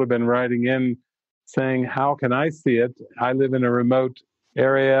world have been writing in saying, how can I see it? I live in a remote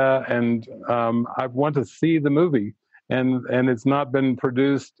area, and I want to see the movie. And it's not been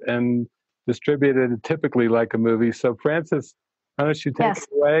produced and distributed typically like a movie. So Francis, why don't you take it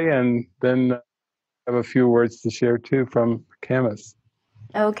away, and then have a few words to share too from Camus.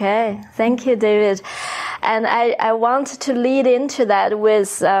 Okay, thank you, David. And I want to lead into that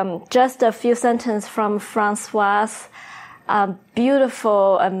with just a few sentences from Francois'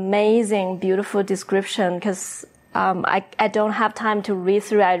 beautiful, amazing, beautiful description, because I don't have time to read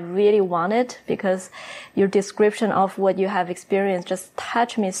through. I really want it, because your description of what you have experienced just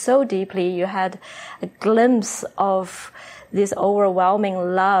touched me so deeply. You had a glimpse of this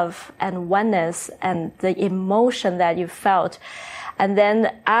overwhelming love and oneness and the emotion that you felt. And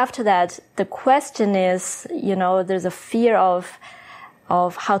then after that, the question is, there's a fear of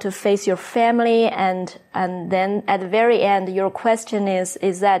how to face your family. And then at the very end, your question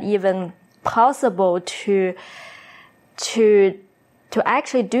is that even possible to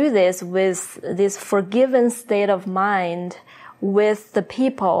actually do this with this forgiven state of mind with the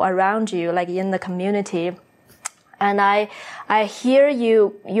people around you, like in the community? And I hear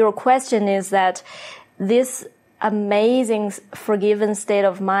your question is that this amazing forgiven state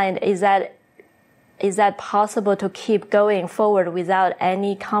of mind, is that possible to keep going forward without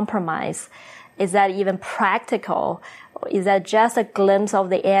any compromise? Is that even practical? Is that just a glimpse of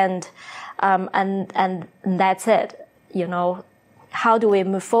the end, and that's it? How do we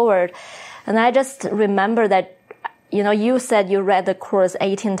move forward? And I just remember that you said you read the course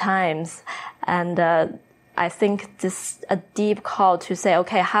 18 times, and I think this is a deep call to say,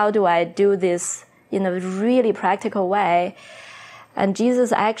 okay, how do I do this in a really practical way? And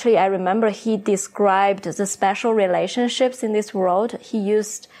Jesus actually, I remember he described the special relationships in this world.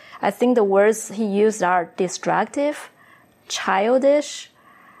 I think the words he used are destructive, childish,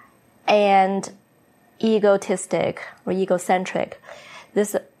 and egotistic or egocentric.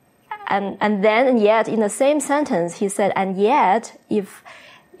 And yet in the same sentence, he said, and yet if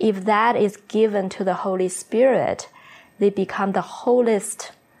that is given to the Holy Spirit, they become the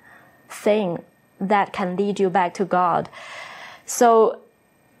holiest thing that can lead you back to God. So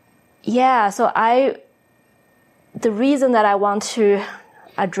the reason that I want to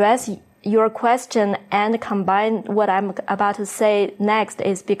address your question and combine what I'm about to say next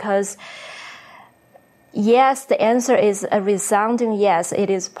is because, yes, the answer is a resounding yes.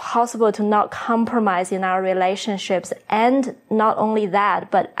 It is possible to not compromise in our relationships, and not only that,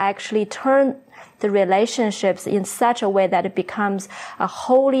 but actually turn the relationships in such a way that it becomes a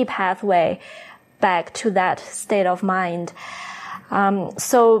holy pathway back to that state of mind.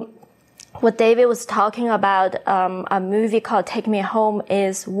 So what David was talking about, a movie called Take Me Home,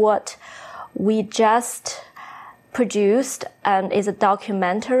 is what we just produced, and is a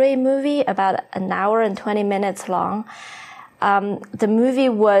documentary movie about 1 hour and 20 minutes long. the movie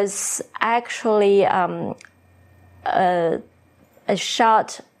was actually a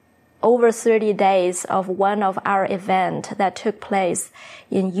shot over 30 days of one of our event that took place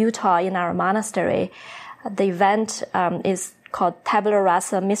in Utah in our monastery. The event is called Tabula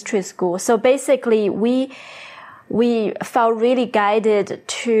Rasa Mystery School. So basically, we felt really guided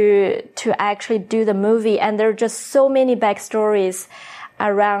to actually do the movie, and there are just so many backstories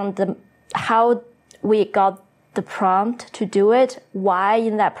around how we got the prompt to do it, why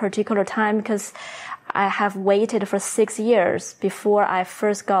in that particular time, because I have waited for 6 years before I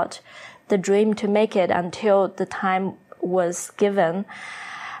first got the dream to make it until the time was given.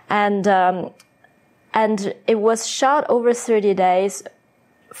 And it was shot over 30 days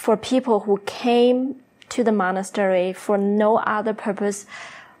for people who came to the monastery for no other purpose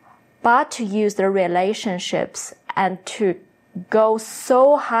but to use their relationships and to go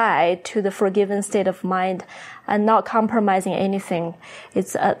so high to the forgiven state of mind and not compromising anything.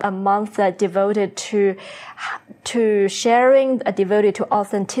 It's a month that devoted to sharing, devoted to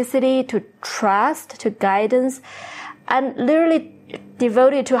authenticity, to trust, to guidance, and literally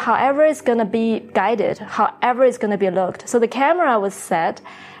devoted to however it's going to be guided, however it's going to be looked. So the camera was set.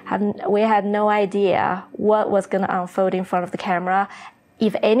 We had no idea what was going to unfold in front of the camera,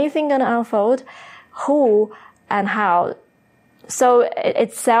 if anything going to unfold, who and how. So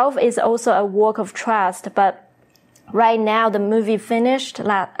itself is also a work of trust. But right now, the movie finished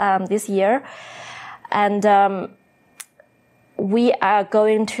this year, and we are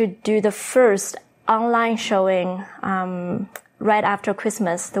going to do the first online showing right after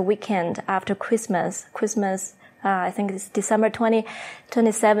Christmas, the weekend after Christmas. I think it's December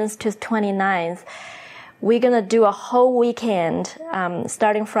 27th to 29th. We're going to do a whole weekend,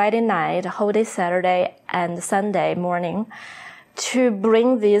 starting Friday night, whole day Saturday, and Sunday morning, to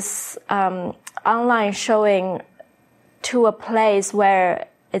bring this online showing to a place where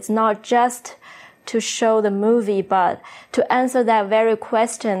it's not just to show the movie, but to answer that very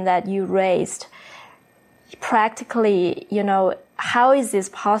question that you raised. Practically, how is this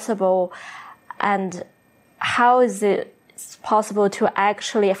possible, and how is it possible to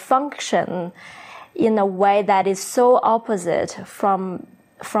actually function in a way that is so opposite from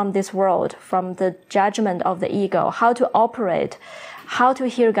this world, from the judgment of the ego, how to operate, how to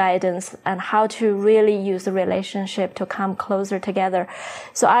hear guidance, and how to really use the relationship to come closer together.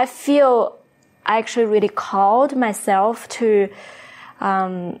 So I feel I actually really called myself to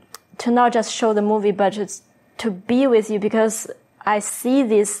not just show the movie, but to be with you, because I see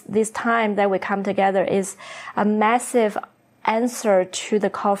this time that we come together is a massive answer to the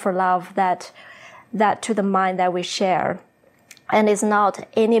call for love that to the mind that we share. And it's not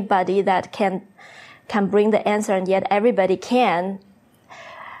anybody that can bring the answer, and yet everybody can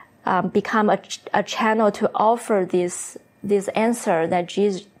become a channel to offer this answer that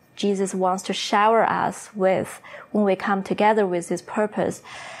Jesus wants to shower us with when we come together with this purpose.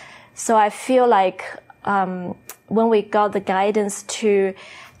 So I feel like when we got the guidance to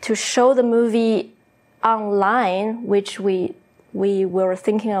show the movie online, which we were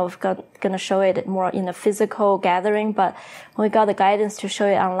thinking of going to show it more in a physical gathering, but when we got the guidance to show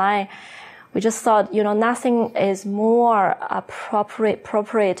it online, we just thought, nothing is more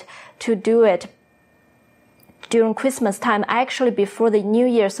appropriate to do it during Christmas time, actually before the New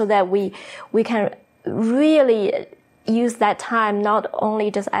Year, so that we can really use that time not only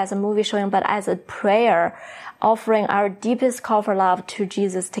just as a movie showing, but as a prayer, offering our deepest call for love to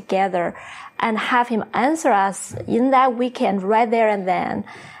Jesus together, and have him answer us in that weekend right there and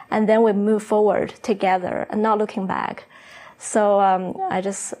then we move forward together and not looking back. So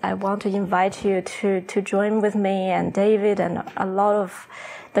I want to invite you to join with me and David and a lot of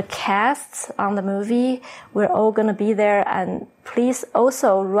the casts on the movie. We're all going to be there, and please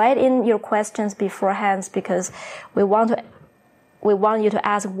also write in your questions beforehand, because we want you to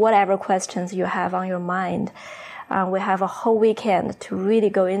ask whatever questions you have on your mind. We have a whole weekend to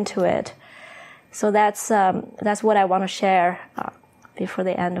really go into it. So that's what I want to share before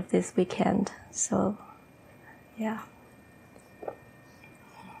the end of this weekend. So, yeah.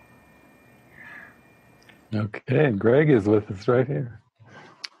 Okay, Greg is with us right here.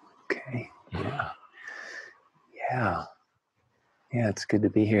 Okay, yeah, it's good to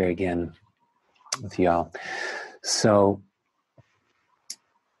be here again with y'all. So,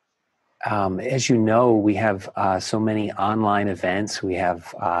 as you know, we have so many online events. We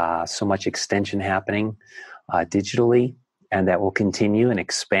have so much extension happening digitally, and that will continue and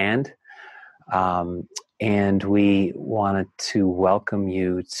expand. And we wanted to welcome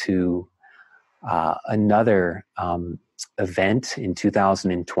you to another event in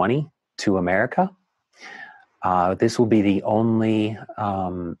 2020 to America. This will be the only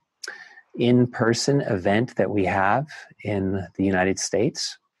in-person event that we have in the United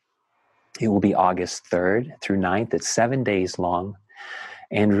States. It will be August 3rd through 9th. It's 7 days long.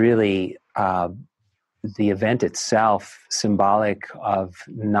 And really, the event itself, symbolic of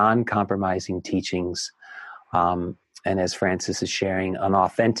non-compromising teachings, and as Francis is sharing, an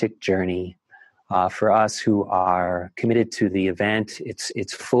authentic journey for us who are committed to the event.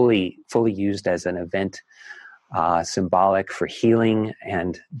 It's fully used as an event, symbolic for healing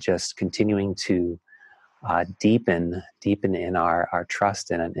and just continuing to deepen in our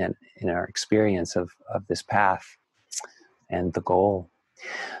trust and in our experience of this path and the goal.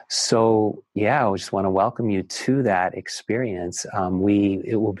 So yeah, I just want to welcome you to that experience.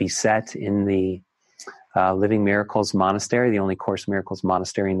 It will be set in the Living Miracles Monastery, the only Course Miracles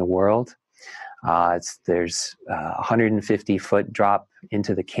monastery in the world. There's a 150-foot drop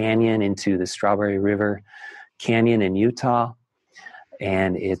into the canyon, into the Strawberry River Canyon in Utah,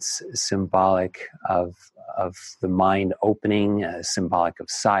 and it's symbolic of the mind opening, symbolic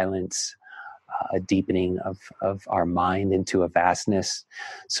of silence, a deepening of our mind into a vastness.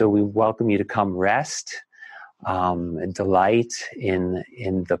 So we welcome you to come rest, delight in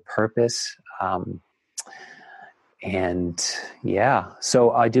the purpose. And yeah,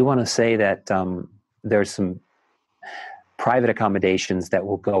 so I do want to say that there's some private accommodations that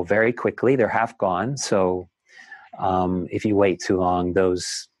will go very quickly. They're half gone. So if you wait too long,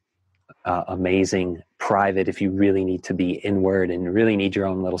 those amazing private, if you really need to be inward and really need your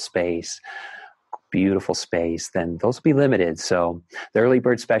own little space, beautiful space, then those will be limited. So the early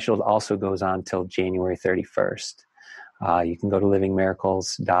bird special also goes on till January 31st. You can go to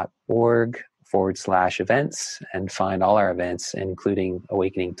livingmiracles.org/events and find all our events, including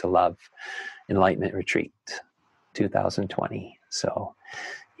Awakening to Love Enlightenment Retreat 2020. So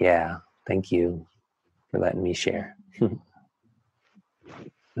yeah, thank you for letting me share. Thank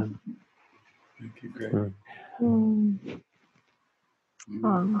you, Greg.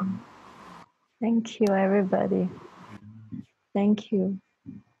 Thank you, everybody. Thank you.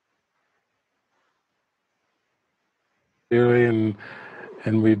 Dearly,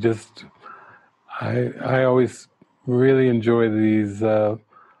 and we just, I always really enjoy these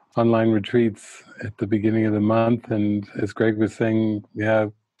online retreats at the beginning of the month. And as Greg was saying, yeah,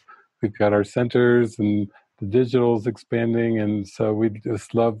 we've got our centers and the digital's expanding. And so we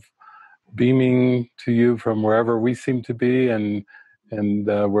just love beaming to you from wherever we seem to be and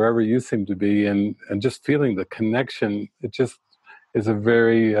wherever you seem to be, and just feeling the connection. It just is a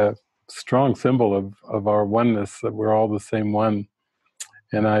very strong symbol of our oneness, that we're all the same one.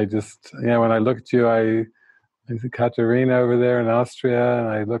 And I just, when I look at you, I see Katerina over there in Austria, and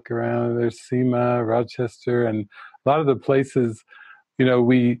I look around, there's Sima, Rochester, and a lot of the places,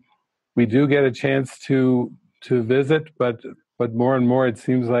 we do get a chance to visit, but more and more it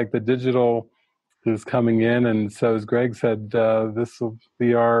seems like the digital is coming in. And so as Greg said, this will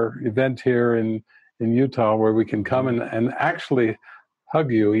be our event here in Utah, where we can come and actually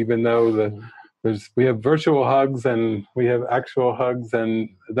hug you, even though we have virtual hugs and we have actual hugs, and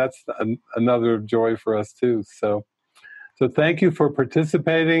that's another joy for us too. So thank you for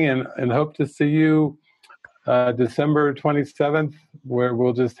participating, and hope to see you December 27th, where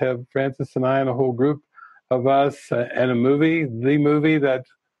we'll just have Francis and I and a whole group of us and the movie that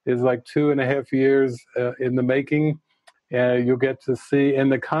is like 2.5 years in the making. You'll get to see in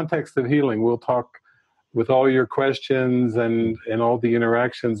the context of healing. We'll talk with all your questions and all the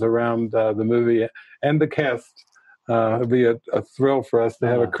interactions around the movie and the cast. It'll be a thrill for us to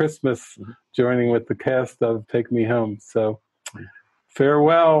have a Christmas joining with the cast of Take Me Home. So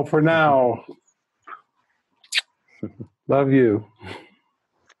farewell for now. Love you.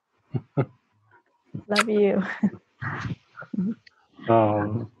 Love you.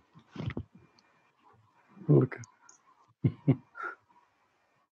 Oh, look.